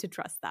and I need to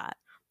trust that.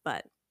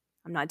 But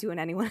I'm not doing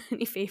anyone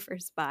any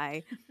favors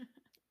by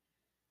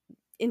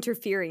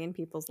interfering in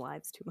people's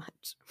lives too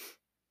much.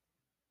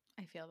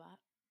 I feel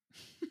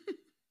that.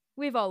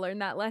 We've all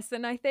learned that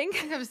lesson, I think. I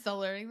think I'm still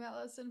learning that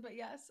lesson, but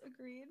yes,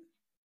 agreed.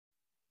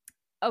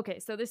 Okay,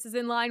 so this is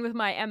in line with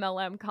my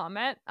MLM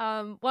comment.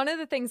 One of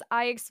the things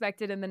I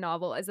expected in the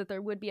novel is that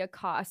there would be a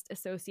cost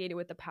associated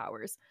with the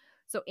powers.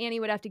 So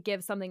Annie would have to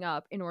give something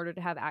up in order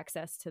to have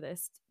access to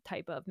this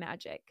type of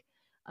magic.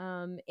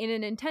 In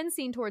an intense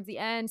scene towards the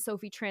end,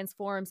 Sophie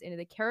transforms into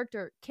the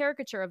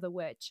caricature of the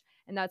witch,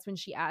 and that's when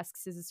she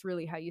asks, is this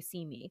really how you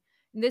see me?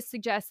 And this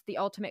suggests the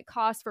ultimate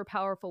cost for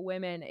powerful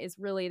women is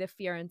really the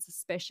fear and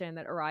suspicion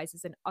that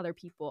arises in other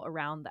people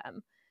around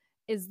them.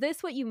 Is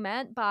this what you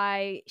meant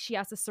by she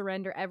has to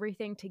surrender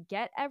everything to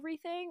get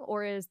everything,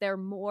 or is there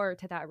more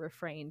to that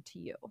refrain to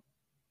you?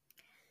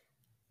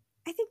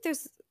 I think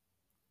there's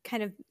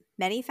kind of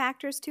many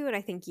factors to it.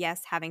 I think,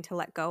 yes, having to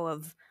let go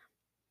of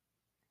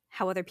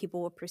how other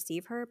people will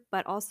perceive her,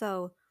 but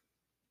also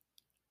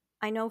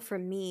I know for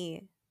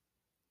me,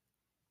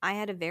 I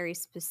had a very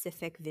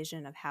specific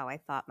vision of how I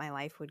thought my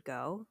life would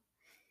go,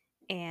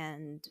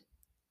 and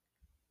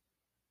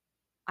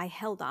I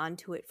held on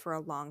to it for a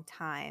long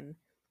time,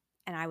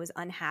 and I was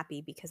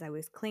unhappy because I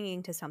was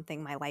clinging to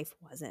something my life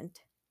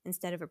wasn't,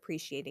 instead of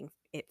appreciating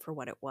it for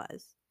what it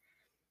was.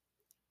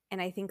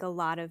 And I think a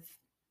lot of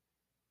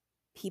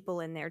people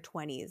in their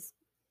 20s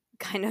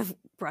kind of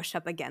brush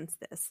up against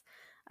this.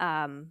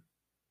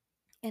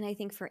 And I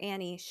think for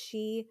Annie,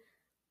 she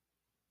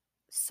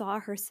saw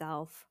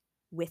herself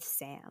with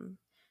Sam.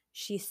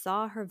 She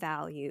saw her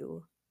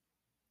value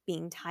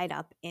being tied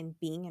up in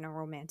being in a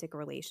romantic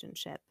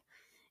relationship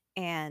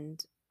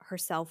and her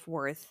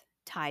self-worth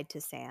tied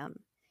to Sam.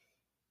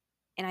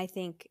 And I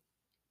think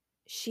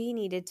she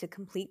needed to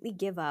completely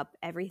give up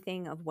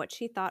everything of what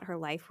she thought her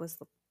life was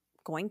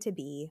going to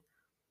be,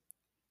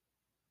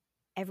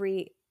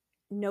 every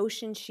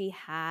notion she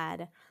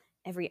had,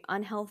 every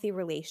unhealthy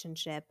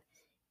relationship,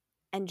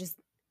 and just,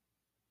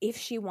 if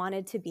she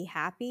wanted to be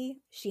happy,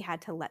 she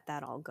had to let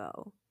that all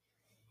go.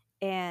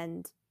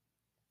 And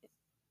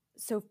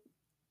so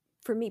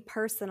for me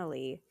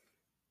personally,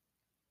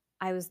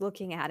 I was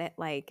looking at it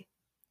like,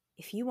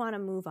 if you want to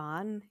move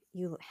on,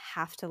 you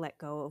have to let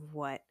go of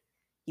what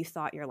you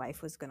thought your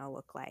life was going to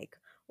look like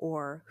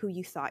or who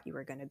you thought you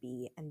were going to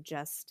be, and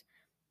just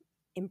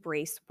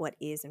embrace what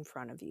is in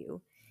front of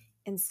you.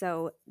 And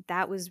so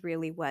that was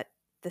really what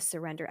the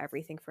surrender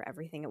everything for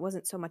everything. It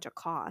wasn't so much a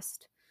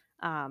cost,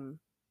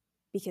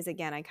 because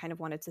again, I kind of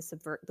wanted to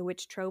subvert the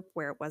witch trope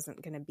where it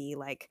wasn't going to be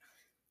like,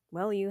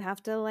 well, you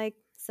have to like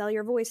sell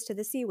your voice to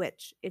the sea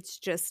witch. It's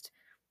just,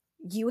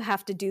 you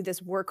have to do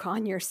this work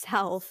on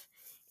yourself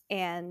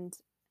and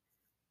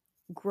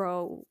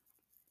grow,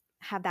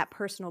 have that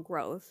personal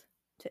growth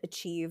to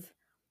achieve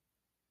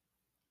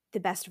the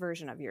best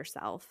version of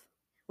yourself.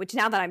 Which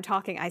now that I'm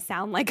talking, I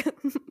sound like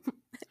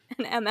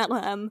an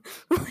MLM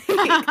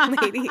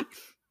lady.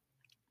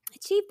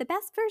 Achieve the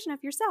best version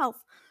of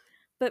yourself.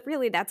 But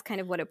really, that's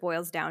kind of what it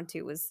boils down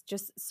to, was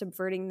just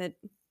subverting the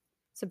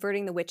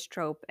witch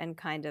trope and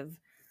kind of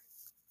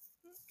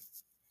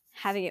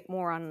having it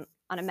more on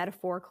a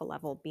metaphorical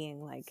level,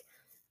 being like,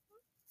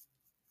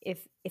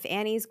 if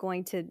Annie's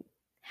going to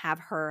have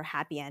her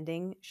happy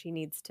ending, she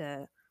needs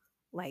to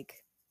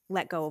like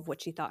let go of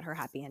what she thought her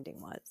happy ending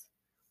was.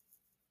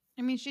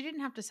 I mean, she didn't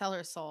have to sell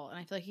her soul, and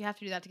I feel like you have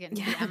to do that to get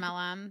into Yeah. the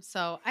MLM.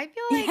 So I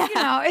feel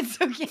like, it's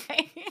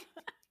okay.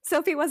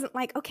 Sophie wasn't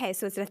like, okay,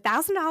 so it's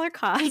 $1,000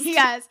 cost.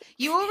 Yes,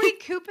 you will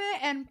recoup it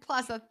and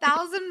plus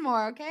 1,000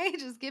 more, okay?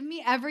 Just give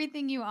me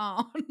everything you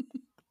own.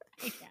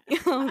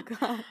 Oh,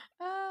 God.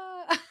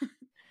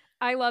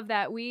 I love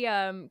that. We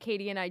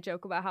Katie and I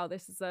joke about how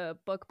this is a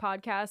book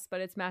podcast,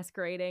 but it's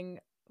masquerading.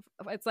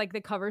 It's like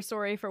the cover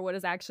story for what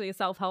is actually a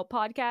self-help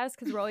podcast,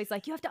 because we're always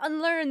like, you have to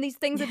unlearn these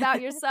things about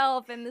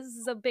yourself, and this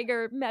is a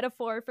bigger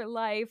metaphor for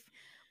life.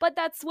 But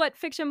that's what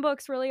fiction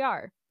books really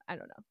are. I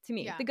don't know. To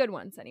me, Yeah. the good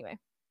ones anyway.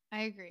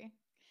 I agree.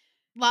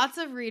 Lots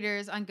of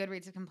readers on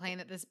Goodreads have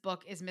complained that this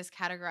book is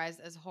miscategorized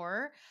as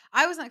horror.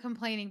 I was not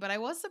complaining, but I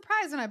was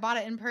surprised when I bought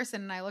it in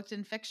person and I looked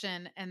in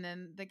fiction, and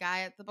then the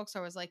guy at the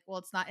bookstore was like, well,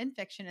 it's not in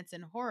fiction, it's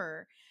in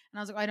horror. And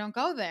I was like, well, I don't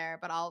go there,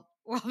 but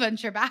we'll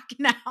venture back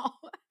now.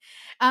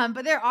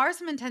 But there are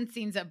some intense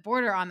scenes that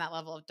border on that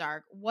level of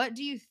dark. What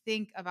do you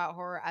think about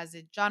horror as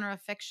a genre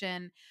of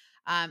fiction?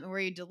 Were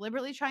you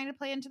deliberately trying to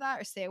play into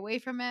that or stay away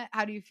from it?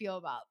 How do you feel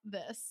about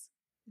this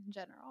in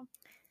general?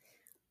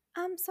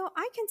 So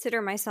I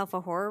consider myself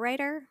a horror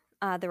writer.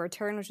 The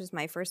Return, which was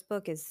my first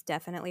book, is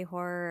definitely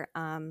horror.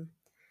 And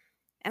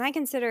I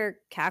consider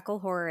Cackle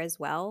horror as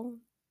well,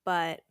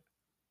 but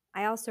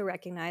I also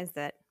recognize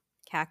that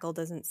Cackle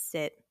doesn't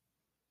sit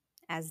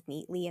as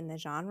neatly in the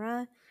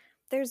genre.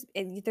 There's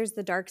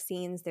the dark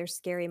scenes, there's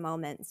scary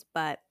moments,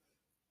 but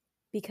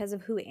because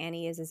of who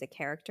Annie is as a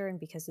character and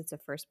because it's a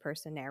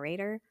first-person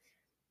narrator,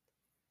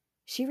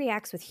 she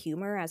reacts with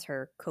humor as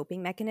her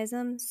coping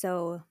mechanism.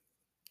 So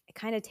it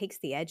kind of takes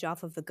the edge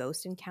off of the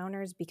ghost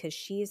encounters, because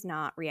she's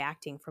not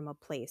reacting from a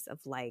place of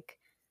like,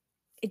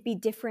 it'd be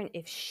different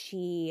if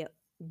she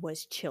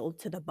was chilled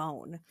to the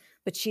bone,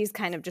 but she's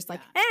kind of just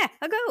like,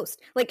 a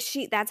ghost. Like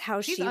that's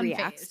how she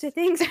reacts to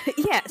things.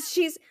 Yes,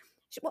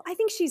 well, I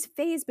think she's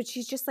phased, but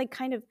she's just like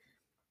kind of,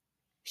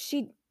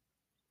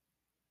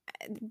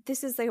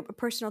 this is like a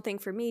personal thing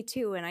for me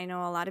too, and I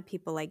know a lot of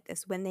people like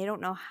this. When they don't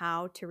know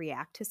how to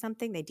react to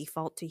something, they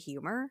default to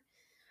humor.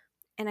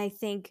 And I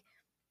think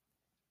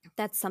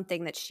that's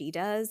something that she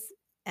does,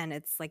 and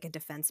it's like a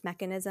defense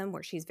mechanism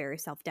where she's very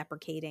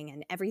self-deprecating,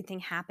 and everything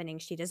happening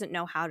she doesn't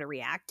know how to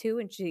react to,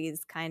 and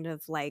she's kind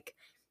of like,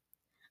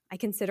 I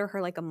consider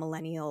her like a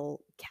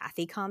millennial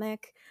Kathy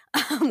comic,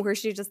 where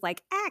she's just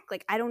like, act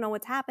like I don't know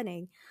what's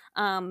happening.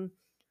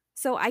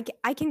 So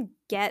I can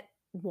get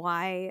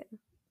why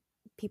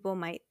people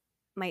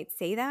might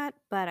say that,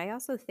 but I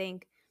also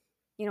think,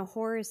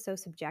 horror is so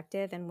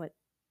subjective, and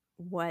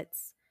what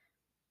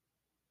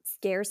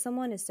scares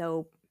someone is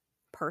so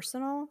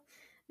personal,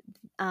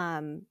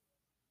 that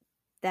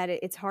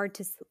it's hard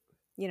to,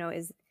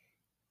 is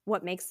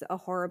what makes a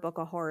horror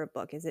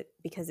book. Is it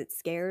because it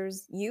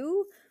scares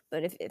you?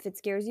 But if it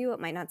scares you,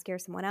 it might not scare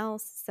someone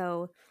else.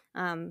 So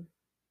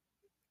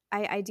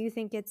I do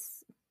think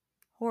it's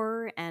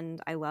horror,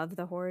 and I love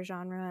the horror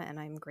genre, and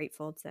I'm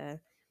grateful to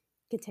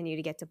continue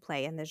to get to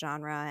play in the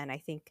genre. And I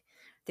think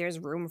there's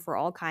room for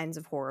all kinds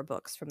of horror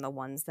books, from the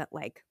ones that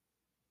like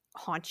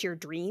haunt your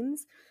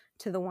dreams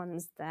to the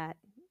ones that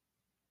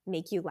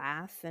make you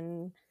laugh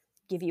and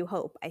give you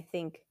hope. I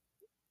think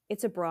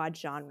it's a broad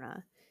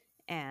genre,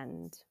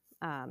 and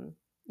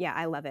yeah,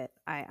 I love it.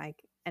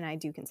 And I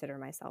do consider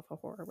myself a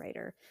horror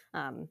writer.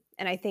 And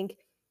I think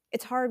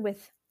it's hard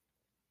with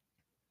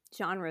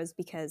genres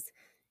because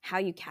how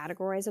you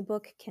categorize a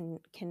book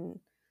can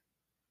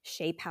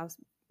shape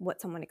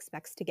what someone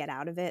expects to get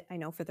out of it. I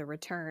know for The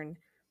Return,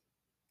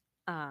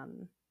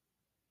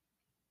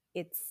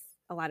 it's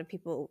a lot of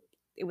people,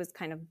 it was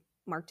kind of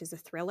marked as a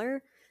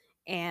thriller,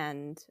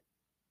 and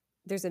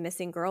there's a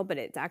missing girl, but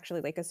it's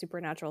actually like a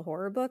supernatural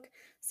horror book.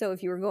 So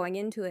if you were going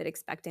into it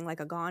expecting like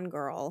a Gone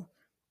Girl,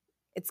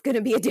 it's going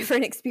to be a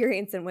different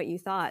experience than what you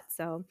thought.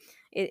 So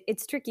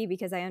it's tricky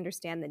because I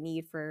understand the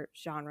need for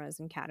genres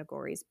and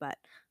categories, but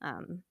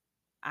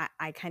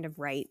I kind of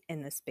write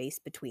in the space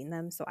between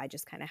them. So I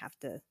just kind of have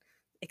to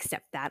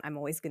accept that I'm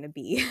always going to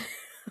be,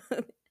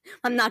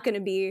 I'm not going to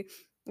be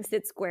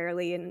sit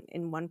squarely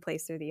in one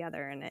place or the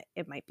other. And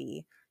it might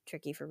be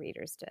tricky for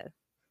readers to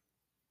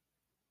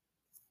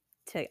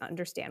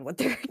understand what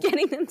they're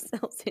getting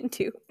themselves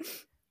into.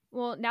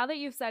 Well, now that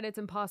you've said it's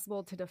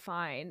impossible to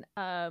define,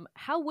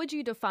 how would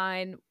you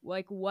define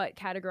like what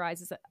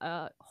categorizes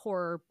a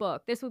horror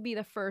book? This would be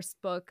the first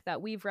book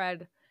that we've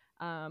read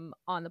on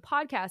the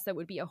podcast that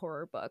would be a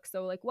horror book.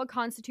 So like what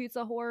constitutes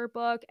a horror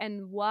book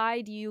and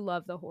why do you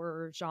love the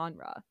horror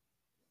genre?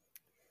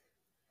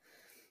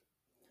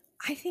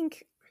 I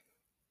think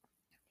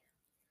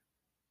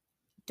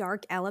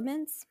dark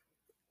elements,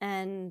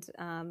 and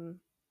I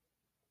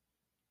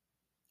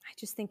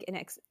just think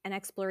an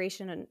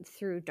exploration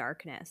through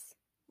darkness,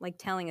 like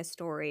telling a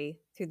story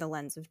through the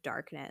lens of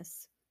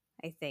darkness.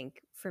 I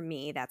think for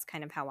me, that's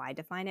kind of how I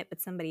define it,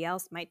 but somebody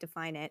else might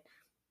define it,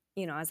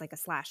 as like a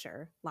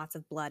slasher, lots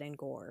of blood and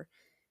gore.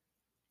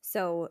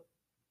 So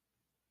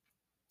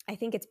I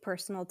think it's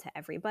personal to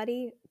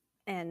everybody,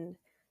 and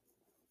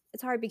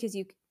it's hard because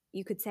you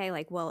could say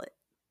like, well,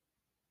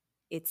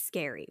 it's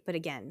scary, but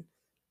again,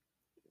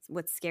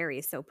 what's scary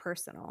is so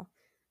personal.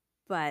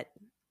 But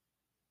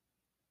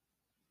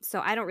so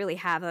I don't really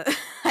have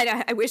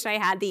I wish I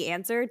had the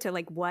answer to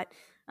like what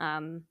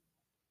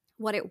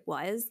it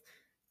was.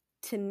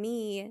 To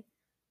me,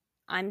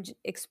 I'm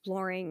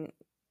exploring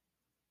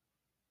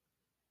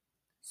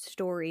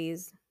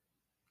stories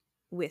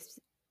with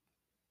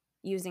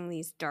using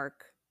these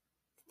dark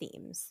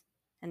themes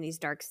and these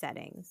dark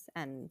settings.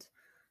 And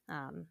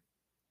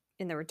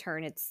in The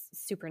Return, it's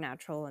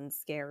supernatural and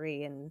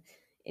scary, and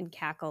in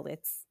Cackle,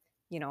 it's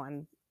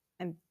I'm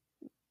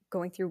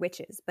going through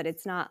witches, but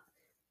it's not.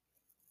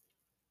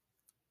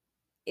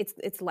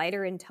 It's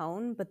lighter in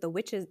tone, but the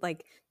witches,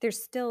 like,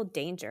 there's still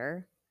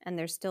danger and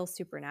there's still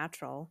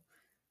supernatural.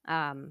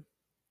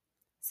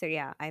 So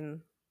yeah,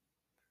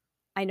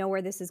 I know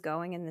where this is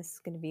going, and this is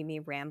going to be me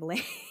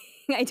rambling.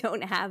 I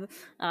don't have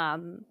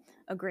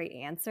a great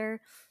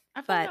answer.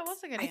 I feel like that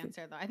was a good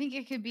answer, though. I think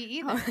it could be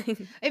either.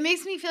 It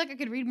makes me feel like I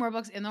could read more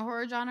books in the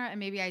horror genre, and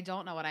maybe I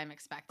don't know what I'm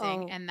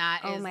expecting, and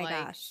that is my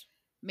gosh,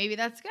 maybe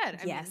that's good.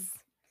 Yes,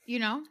 I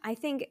mean, I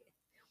think.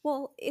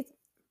 Well,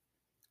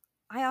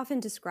 I often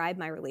describe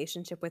my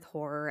relationship with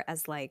horror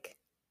as like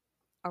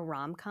a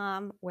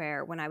rom-com,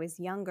 where when I was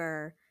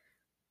younger,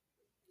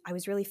 I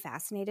was really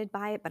fascinated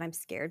by it, but I'm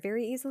scared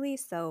very easily.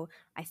 So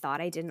I thought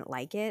I didn't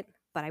like it,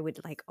 but I would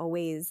like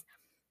always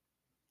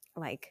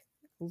like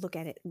look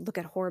at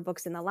horror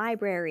books in the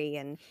library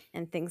and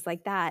things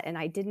like that. And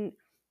I didn't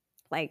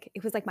like,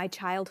 it was like my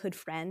childhood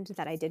friend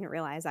that I didn't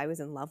realize I was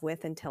in love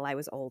with until I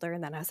was older.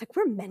 And then I was like,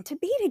 we're meant to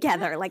be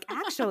together. Like,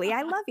 actually,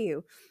 I love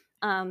you.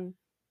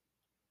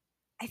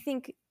 I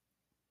think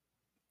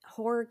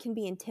horror can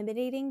be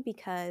intimidating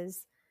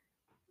because,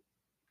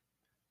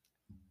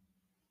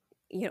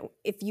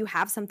 if you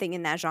have something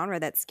in that genre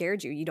that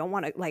scared you, you don't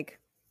want to like,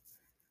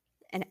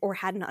 or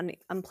had an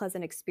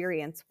unpleasant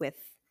experience with,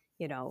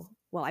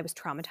 well, I was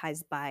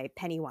traumatized by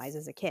Pennywise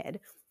as a kid.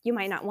 You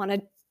might not want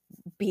to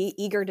be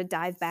eager to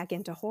dive back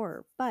into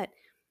horror, but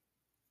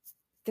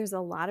there's a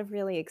lot of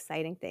really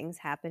exciting things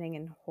happening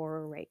in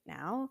horror right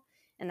now.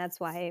 And that's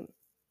why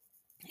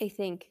I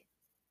think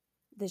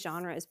the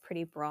genre is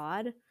pretty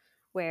broad,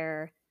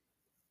 where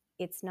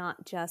it's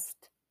not just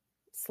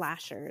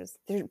slashers,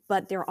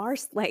 but there are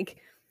like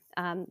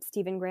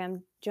Stephen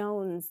Graham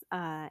Jones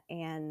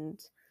and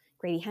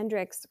Grady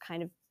Hendrix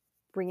kind of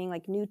bringing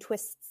like new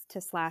twists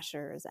to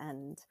slashers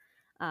and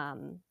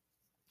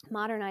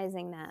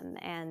modernizing them.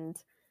 And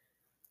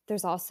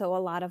there's also a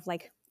lot of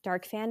like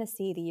dark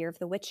fantasy, The Year of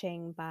the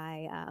Witching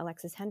by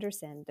Alexis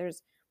Henderson.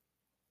 There's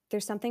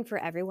something for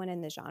everyone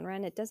in the genre,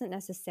 and it doesn't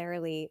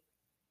necessarily,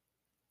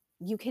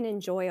 you can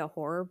enjoy a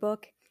horror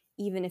book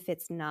even if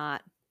it's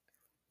not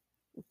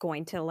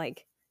going to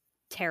like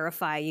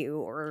terrify you,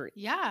 or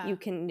you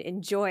can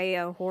enjoy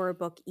a horror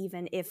book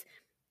even if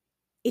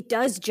it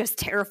does just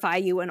terrify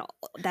you, and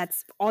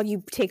that's all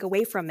you take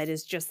away from it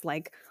is just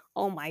like,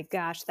 oh my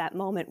gosh, that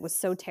moment was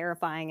so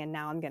terrifying and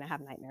now I'm going to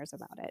have nightmares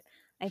about it.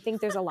 I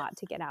think there's a lot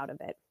to get out of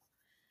it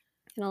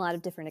and a lot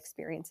of different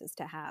experiences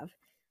to have.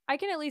 I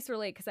can at least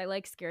relate because I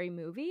like scary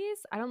movies.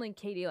 I don't think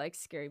Katie likes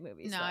scary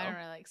movies. No, though. I don't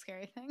really like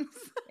scary things.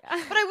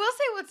 Yeah. But I will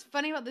say what's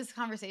funny about this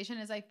conversation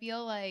is I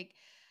feel like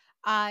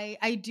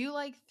I do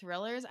like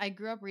thrillers. I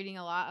grew up reading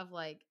a lot of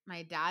like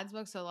my dad's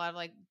books, so a lot of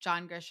like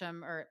John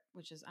Grisham, or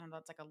which is, I don't know,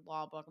 it's like a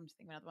law book. I'm just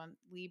thinking of another one,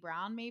 Lee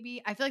Brown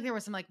maybe. I feel like there were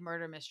some like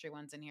murder mystery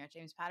ones in here.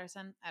 James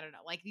Patterson. I don't know,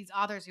 like these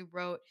authors who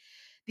wrote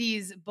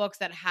these books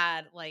that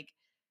had like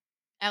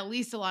at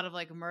least a lot of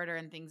like murder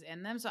and things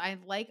in them. So I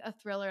like a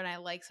thriller and I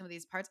like some of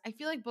these parts. I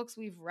feel like books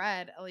we've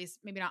read, at least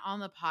maybe not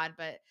on the pod,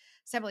 but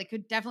separately,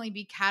 could definitely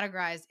be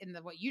categorized in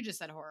the what you just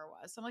said horror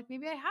was. So I'm like,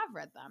 maybe I have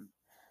read them.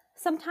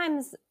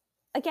 Sometimes,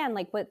 again,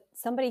 like what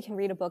somebody can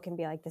read a book and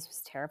be like, this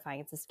was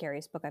terrifying. It's the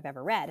scariest book I've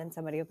ever read. And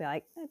somebody will be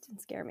like, that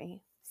didn't scare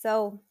me.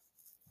 So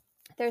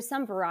there's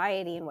some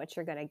variety in what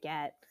you're going to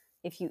get.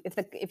 If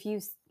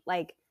you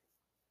like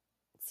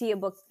see a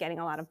book getting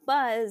a lot of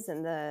buzz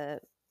and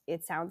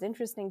it sounds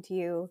interesting to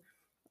you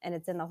and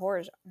it's in the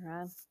horror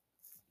genre,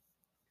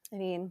 I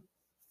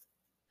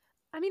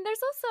mean,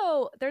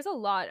 there's a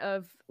lot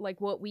of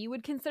like what we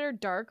would consider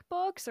dark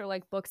books, or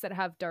like books that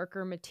have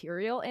darker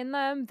material in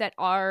them that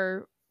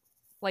are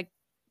like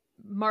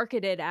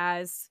marketed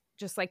as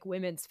just like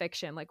women's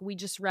fiction. Like we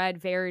just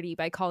read Verity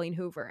by Colleen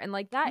Hoover, and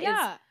like that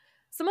is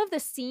some of the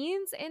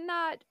scenes in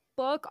that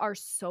book are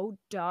so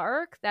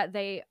dark that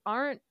they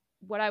aren't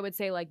what I would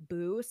say like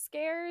boo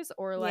scares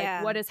or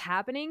like what is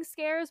happening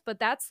scares, but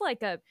that's like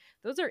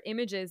those are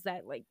images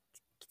that like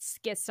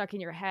get stuck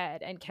in your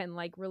head and can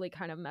like really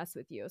kind of mess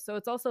with you. So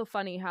it's also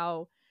funny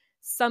how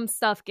some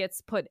stuff gets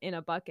put in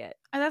a bucket.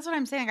 And that's what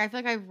I'm saying. I feel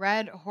like I've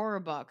read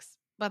horror books,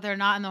 but they're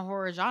not in the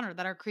horror genre,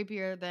 that are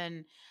creepier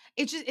than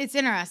it's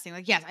interesting.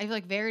 Like, yes, I feel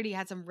like Verity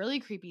had some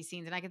really creepy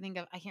scenes, and I can't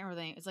remember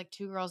the name. It's like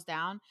Two Girls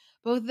Down.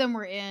 Both of them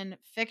were in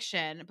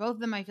fiction. Both of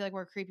them I feel like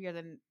were creepier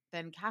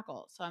than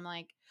Cackle. So I'm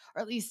like,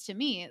 or at least to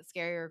me, it's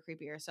scarier or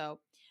creepier. So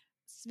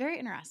it's very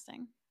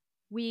interesting.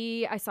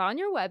 I saw on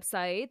your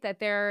website that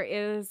there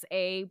is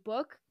a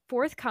book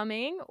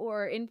forthcoming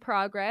or in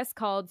progress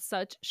called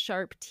Such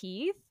Sharp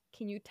Teeth.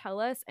 Can you tell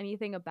us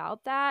anything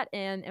about that?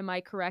 And am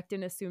I correct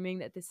in assuming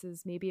that this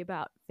is maybe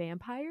about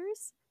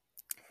vampires?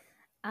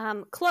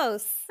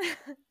 Close.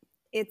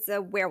 It's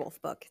a werewolf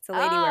book. It's a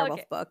lady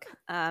werewolf book.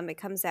 It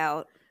comes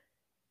out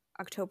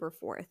October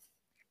 4th.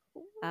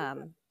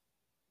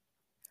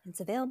 It's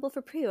available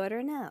for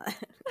pre-order now.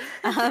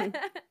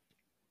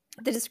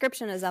 The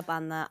description is up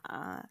on the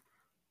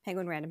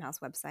Penguin Random House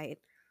website.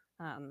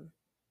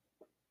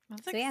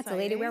 It's a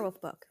lady werewolf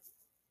book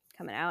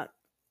coming out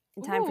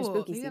in time for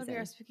spooky season. That'll be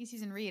our spooky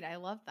season read. I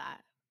love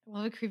that. I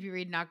love a creepy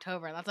read in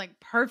October. That's like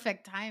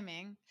perfect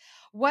timing.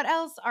 What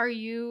else are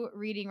you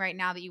reading right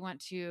now that you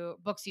want to,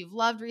 books you've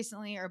loved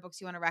recently or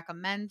books you want to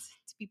recommend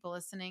to people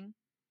listening,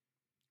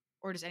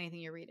 or just anything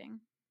you're reading?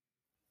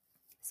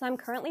 So I'm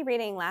currently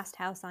reading Last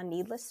House on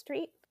Needless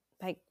Street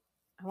by,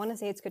 I want to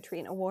say it's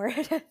Katrina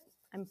Ward.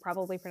 I'm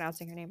probably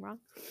pronouncing her name wrong.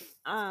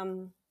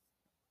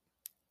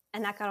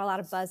 And that got a lot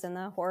of buzz in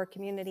the horror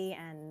community,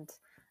 and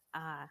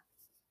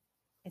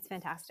it's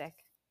fantastic.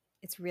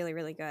 It's really,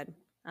 really good.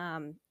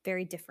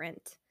 Very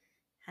different,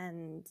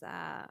 and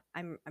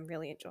I'm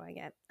really enjoying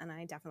it, and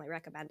I definitely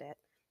recommend it.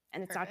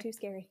 And it's not too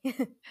scary.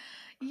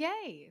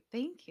 Yay!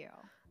 Thank you.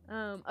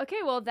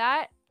 Okay, well,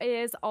 that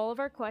is all of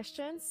our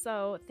questions.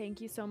 So thank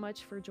you so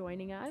much for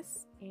joining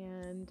us,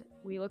 and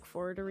we look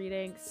forward to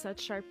reading Such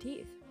Sharp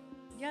Teeth.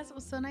 Yes, it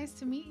was so nice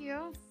to meet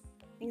you.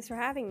 Thanks for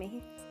having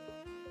me.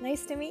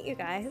 Nice to meet you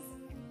guys.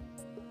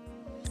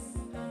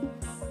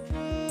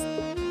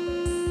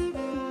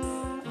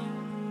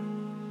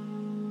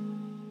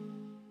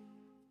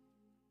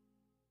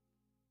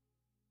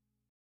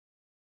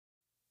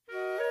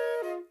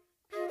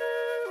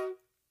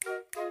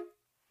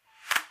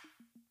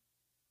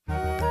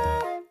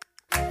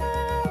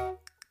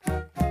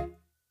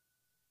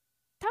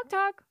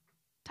 Talk.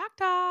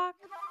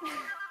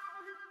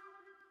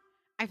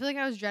 I feel like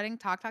I was dreading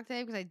Talk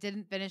today because I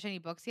didn't finish any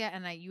books yet,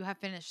 and you have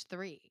finished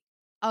 3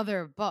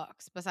 other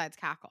books besides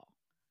Cackle.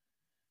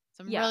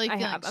 So I'm really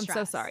feeling stressed. I'm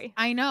so sorry.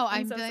 I know.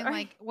 I'm so feeling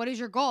like, what is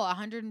your goal?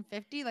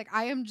 150? Like,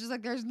 I am just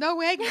like, there's no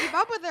way I can keep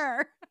up with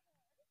her.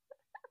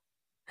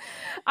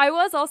 I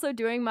was also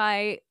doing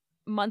my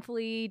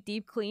monthly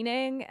deep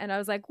cleaning, and I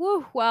was like,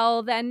 woo,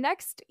 well, then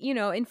next,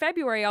 in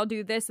February, I'll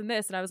do this and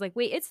this. And I was like,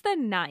 wait, it's the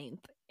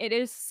 9th. It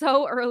is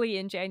so early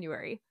in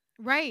January.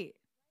 Right.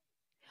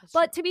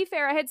 But to be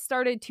fair, I had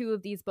started 2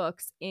 of these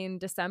books in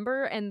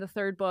December, and the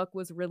 3rd book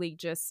was really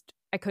just,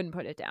 I couldn't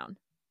put it down.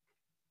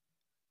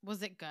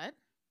 Was it good?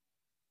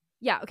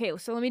 Yeah, okay,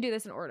 so let me do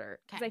this in order.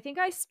 Because I think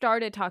I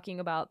started talking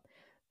about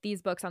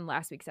these books on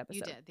last week's episode.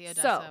 You did, the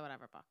Odessa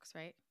whatever books,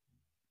 right?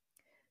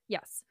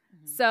 Yes.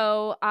 Mm-hmm.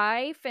 So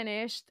I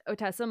finished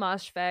Ottessa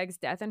Moshfegh's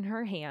Death in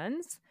Her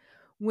Hands,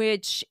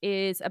 which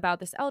is about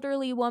this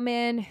elderly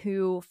woman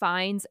who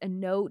finds a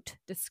note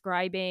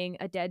describing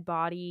a dead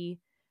body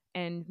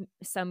and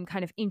some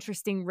kind of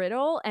interesting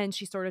riddle, and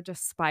she sort of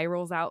just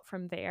spirals out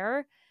from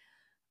there.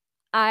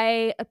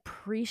 I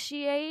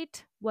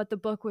appreciate what the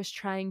book was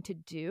trying to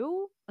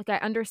do. Like, I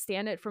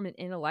understand it from an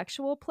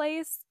intellectual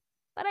place,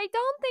 but I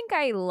don't think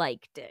I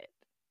liked it.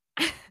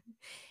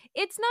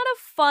 It's not a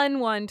fun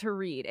one to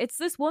read. It's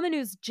this woman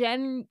who's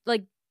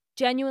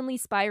genuinely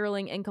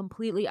spiraling and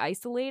completely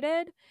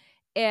isolated,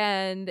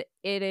 and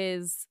it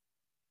is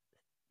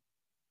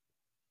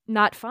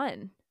not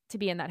fun to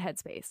be in that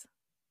headspace.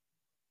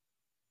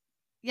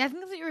 Yeah, I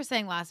think that's what you were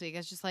saying last week.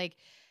 It's just like,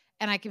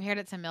 and I compared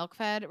it to Milk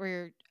Fed,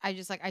 where I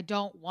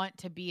don't want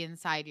to be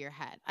inside your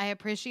head. I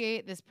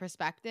appreciate this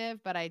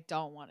perspective, but I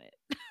don't want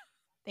it.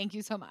 Thank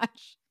you so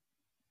much.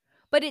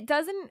 But it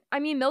doesn't, I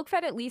mean, Milk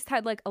Fed at least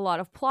had like a lot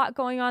of plot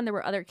going on. There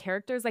were other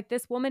characters. Like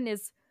this woman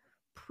is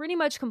pretty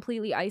much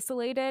completely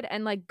isolated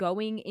and like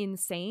going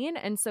insane.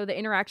 And so the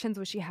interactions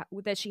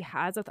that she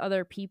has with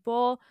other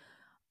people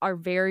are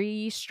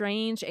very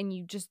strange, and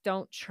you just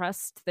don't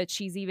trust that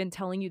she's even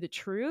telling you the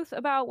truth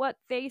about what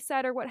they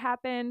said or what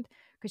happened,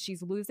 because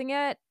she's losing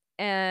it,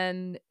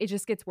 and it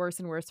just gets worse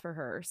and worse for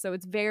her. So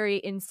it's very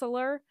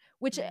insular,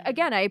 which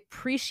again, I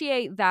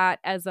appreciate that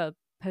as a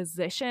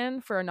position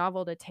for a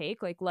novel to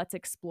take. Like, let's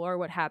explore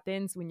what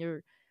happens when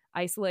you're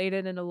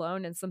isolated and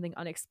alone and something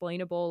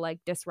unexplainable like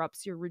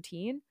disrupts your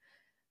routine.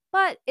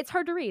 But it's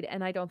hard to read,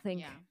 and I don't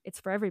think it's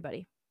for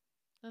everybody.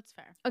 That's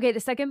fair. Okay, the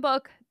second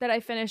book that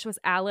I finished was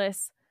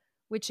Alice,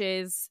 which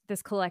is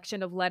this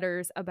collection of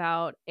letters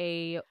about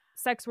a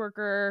sex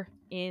worker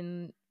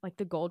in like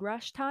the gold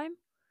rush time.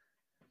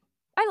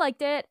 I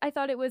liked it. I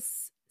thought it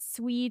was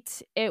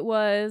sweet. It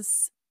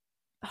was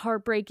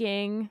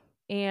heartbreaking,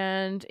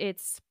 and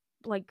it's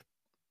like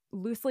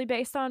loosely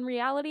based on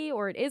reality,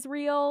 or it is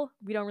real.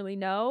 We don't really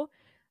know.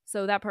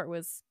 So that part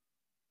was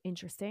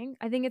interesting.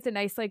 I think it's a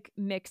nice like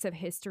mix of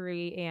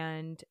history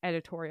and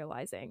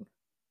editorializing.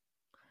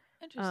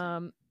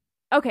 Interesting.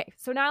 Okay,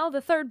 so now the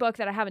third book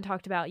that I haven't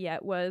talked about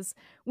yet was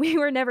We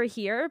Were Never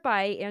Here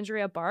by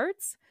Andrea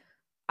Bartz.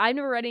 I've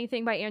never read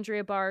anything by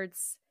Andrea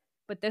Bartz,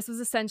 but this was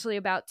essentially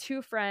about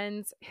two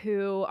friends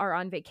who are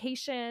on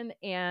vacation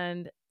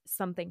and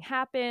something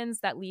happens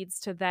that leads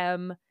to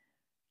them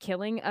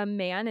killing a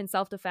man in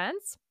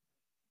self-defense.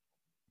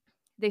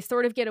 They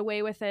sort of get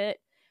away with it,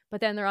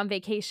 but then they're on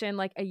vacation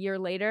like a year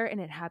later and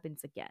it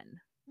happens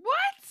again.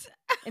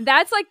 What? And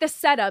that's like the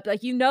setup.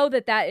 Like, you know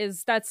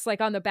that's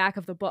like on the back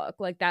of the book.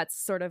 Like, that's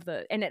sort of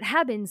and it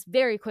happens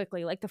very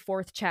quickly, like the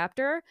fourth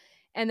chapter.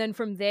 And then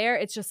from there,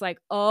 it's just like,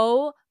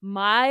 oh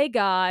my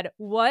God,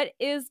 what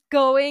is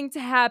going to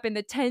happen?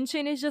 The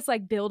tension is just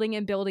like building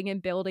and building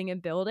and building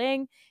and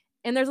building.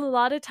 And there's a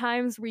lot of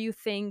times where you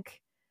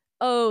think,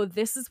 oh,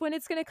 this is when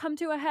it's going to come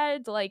to a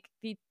head. Like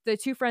the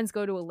two friends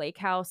go to a lake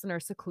house and are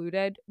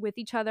secluded with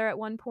each other at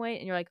one point,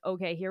 and you're like,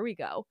 okay, here we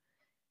go.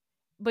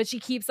 But she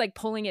keeps like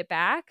pulling it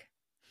back.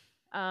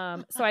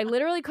 So I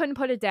literally couldn't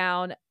put it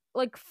down.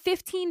 Like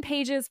 15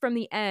 pages from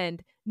the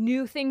end,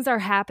 new things are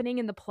happening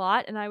in the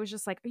plot, and I was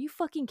just like, are you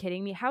fucking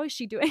kidding me? How is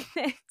she doing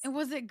this? And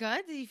was it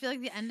good? Did you feel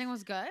like the ending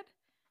was good?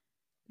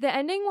 The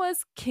ending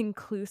was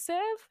conclusive.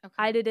 Okay.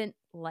 I didn't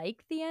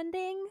like the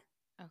ending.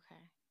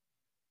 Okay.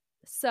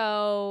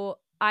 So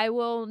I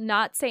will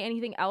not say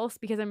anything else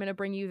because I'm going to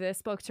bring you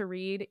this book to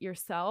read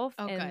yourself,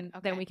 and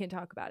then we can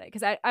talk about it,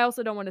 because I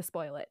also don't want to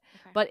spoil it.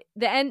 Okay. But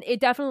the end,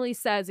 it definitely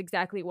says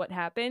exactly what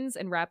happens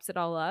and wraps it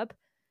all up.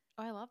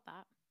 Oh, I love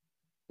that.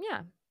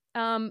 Yeah.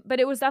 But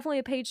it was definitely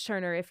a page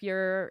turner if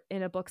you're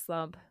in a book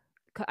slump.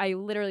 I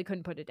literally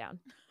couldn't put it down.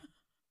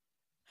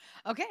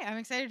 Okay, I'm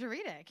excited to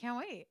read it. Can't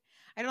wait.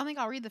 I don't think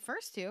I'll read the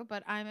first two,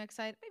 but I'm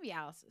excited. Maybe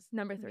Alice's.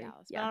 Number 3.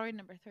 Alice, yeah. But I'll read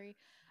number 3.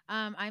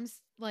 I'm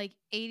like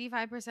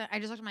 85%. I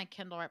just looked at my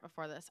Kindle right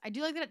before this. I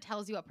do like that it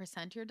tells you what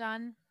percent you're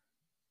done.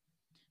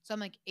 So I'm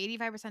like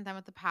 85% done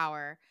with The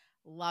Power.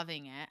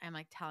 Loving it. I'm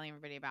like telling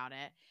everybody about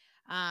it.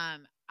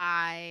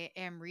 I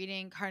am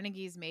reading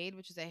Carnegie's Maid,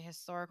 which is a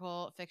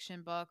historical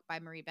fiction book by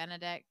Marie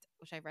Benedict,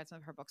 which I've read some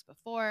of her books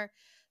before.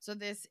 So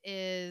this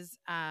is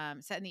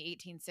set in the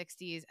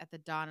 1860s at the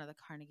dawn of the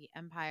Carnegie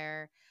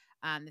Empire.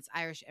 This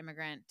Irish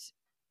immigrant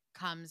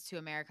comes to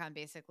America and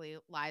basically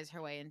lies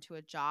her way into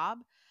a job.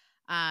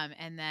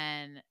 And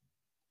then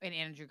in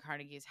Andrew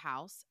Carnegie's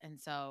house.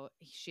 And so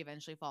she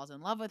eventually falls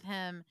in love with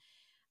him.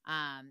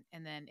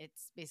 And then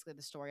it's basically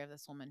the story of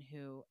this woman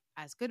who,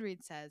 as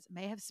Goodreads says,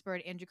 may have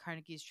spurred Andrew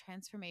Carnegie's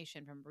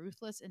transformation from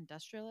ruthless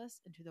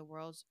industrialist into the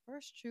world's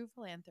first true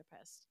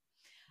philanthropist.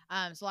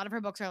 So a lot of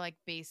her books are like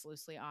based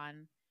loosely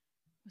on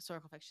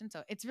historical fiction.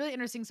 So it's really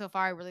interesting so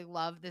far. I really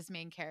love this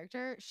main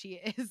character. She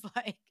is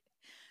like,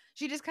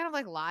 she just kind of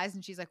like lies,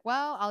 and she's like,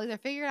 well, I'll either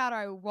figure it out or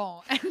I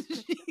won't. And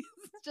she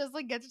just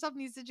like gets herself in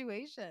these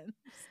situations.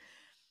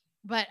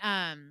 But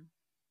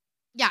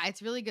yeah,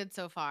 it's really good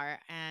so far,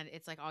 and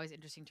it's like always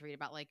interesting to read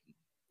about like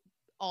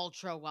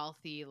ultra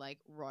wealthy like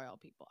royal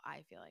people,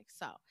 I feel like.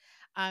 So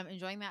I'm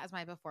enjoying that as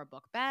my before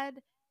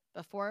bed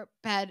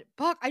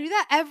book. I do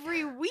that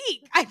every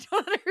week. I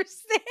don't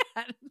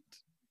understand.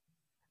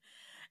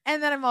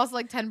 And then I'm also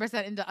like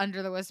 10% into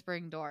Under the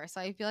Whispering Door.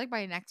 So I feel like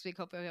by next week,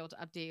 hopefully I'll be able to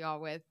update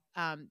y'all with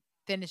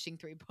finishing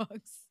 3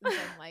 books. And then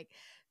like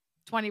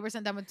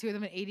 20% done with 2 of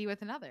them and 80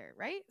 with another,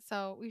 right?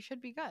 So we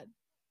should be good.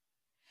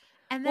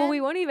 And then,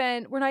 well,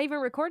 we're not even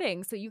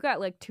recording. So you got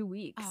like 2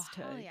 weeks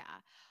to, hell yeah.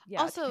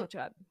 Yeah, also, to catch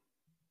up.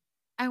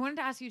 I wanted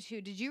to ask you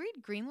too, did you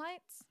read Green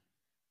Lights?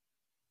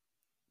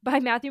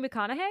 By Matthew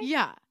McConaughey?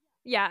 Yeah.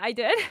 Yeah, I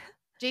did.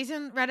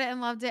 Jason read it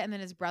and loved it, and then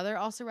his brother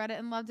also read it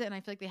and loved it, and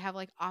I feel like they have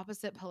like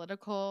opposite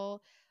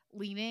political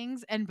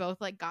leanings and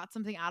both like got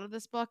something out of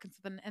this book.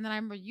 And then I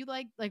remember you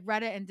like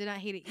read it and did not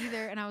hate it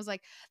either, and I was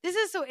like, this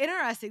is so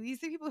interesting.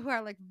 These are people who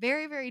are like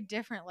very, very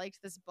different liked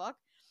this book.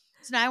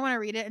 So now I want to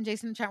read it, and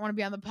Jason and Trent want to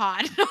be on the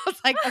pod. I was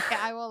like, okay,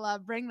 I will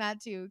bring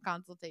that to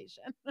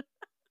consultation.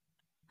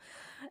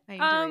 We'll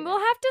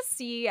have to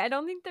see. I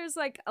don't think there's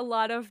like a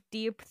lot of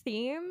deep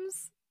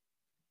themes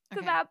to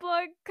that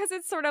book, because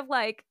it's sort of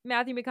like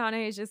Matthew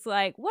McConaughey is just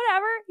like,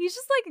 whatever. He's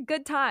just like a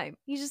good time.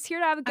 He's just here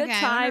to have a good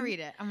time.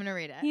 I'm gonna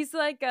read it. He's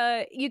like,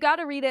 you got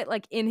to read it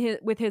like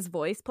with his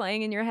voice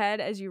playing in your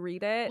head as you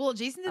read it. Well,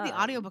 Jason did the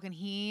audiobook and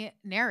he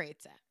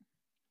narrates it.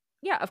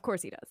 Yeah, of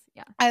course he does.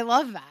 Yeah, I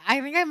love that.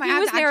 I think I might. He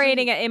was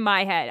narrating it in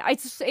my head.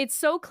 It's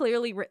so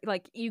clearly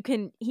like you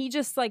can. He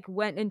just like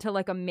went into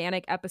like a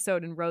manic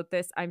episode and wrote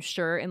this, I'm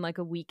sure, in like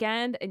a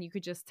weekend, and you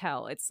could just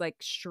tell it's like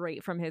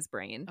straight from his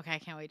brain. Okay, I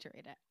can't wait to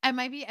read it. I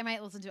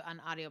might listen to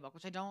an audiobook,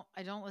 which I don't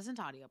listen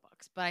to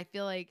audiobooks, but I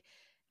feel like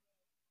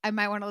I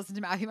might want to listen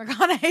to Matthew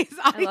McConaughey's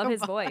audiobook. I love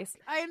his voice.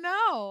 I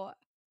know.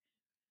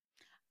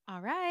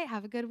 All right,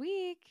 have a good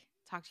week.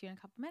 Talk to you in a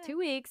couple minutes. 2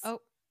 weeks.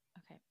 Oh,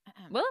 okay.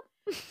 Well.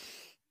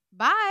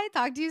 Bye.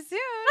 Talk to you soon.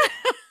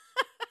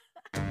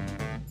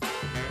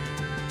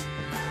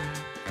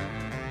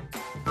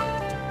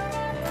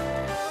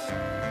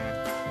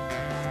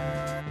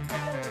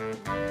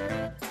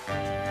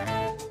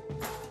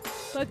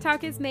 Book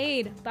Talk is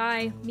made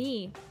by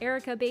me,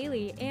 Erica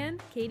Bailey, and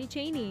Katie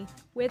Cheney,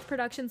 with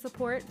production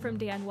support from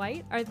Dan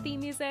White. Our theme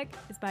music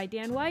is by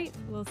Dan White.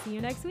 We'll see you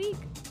next week.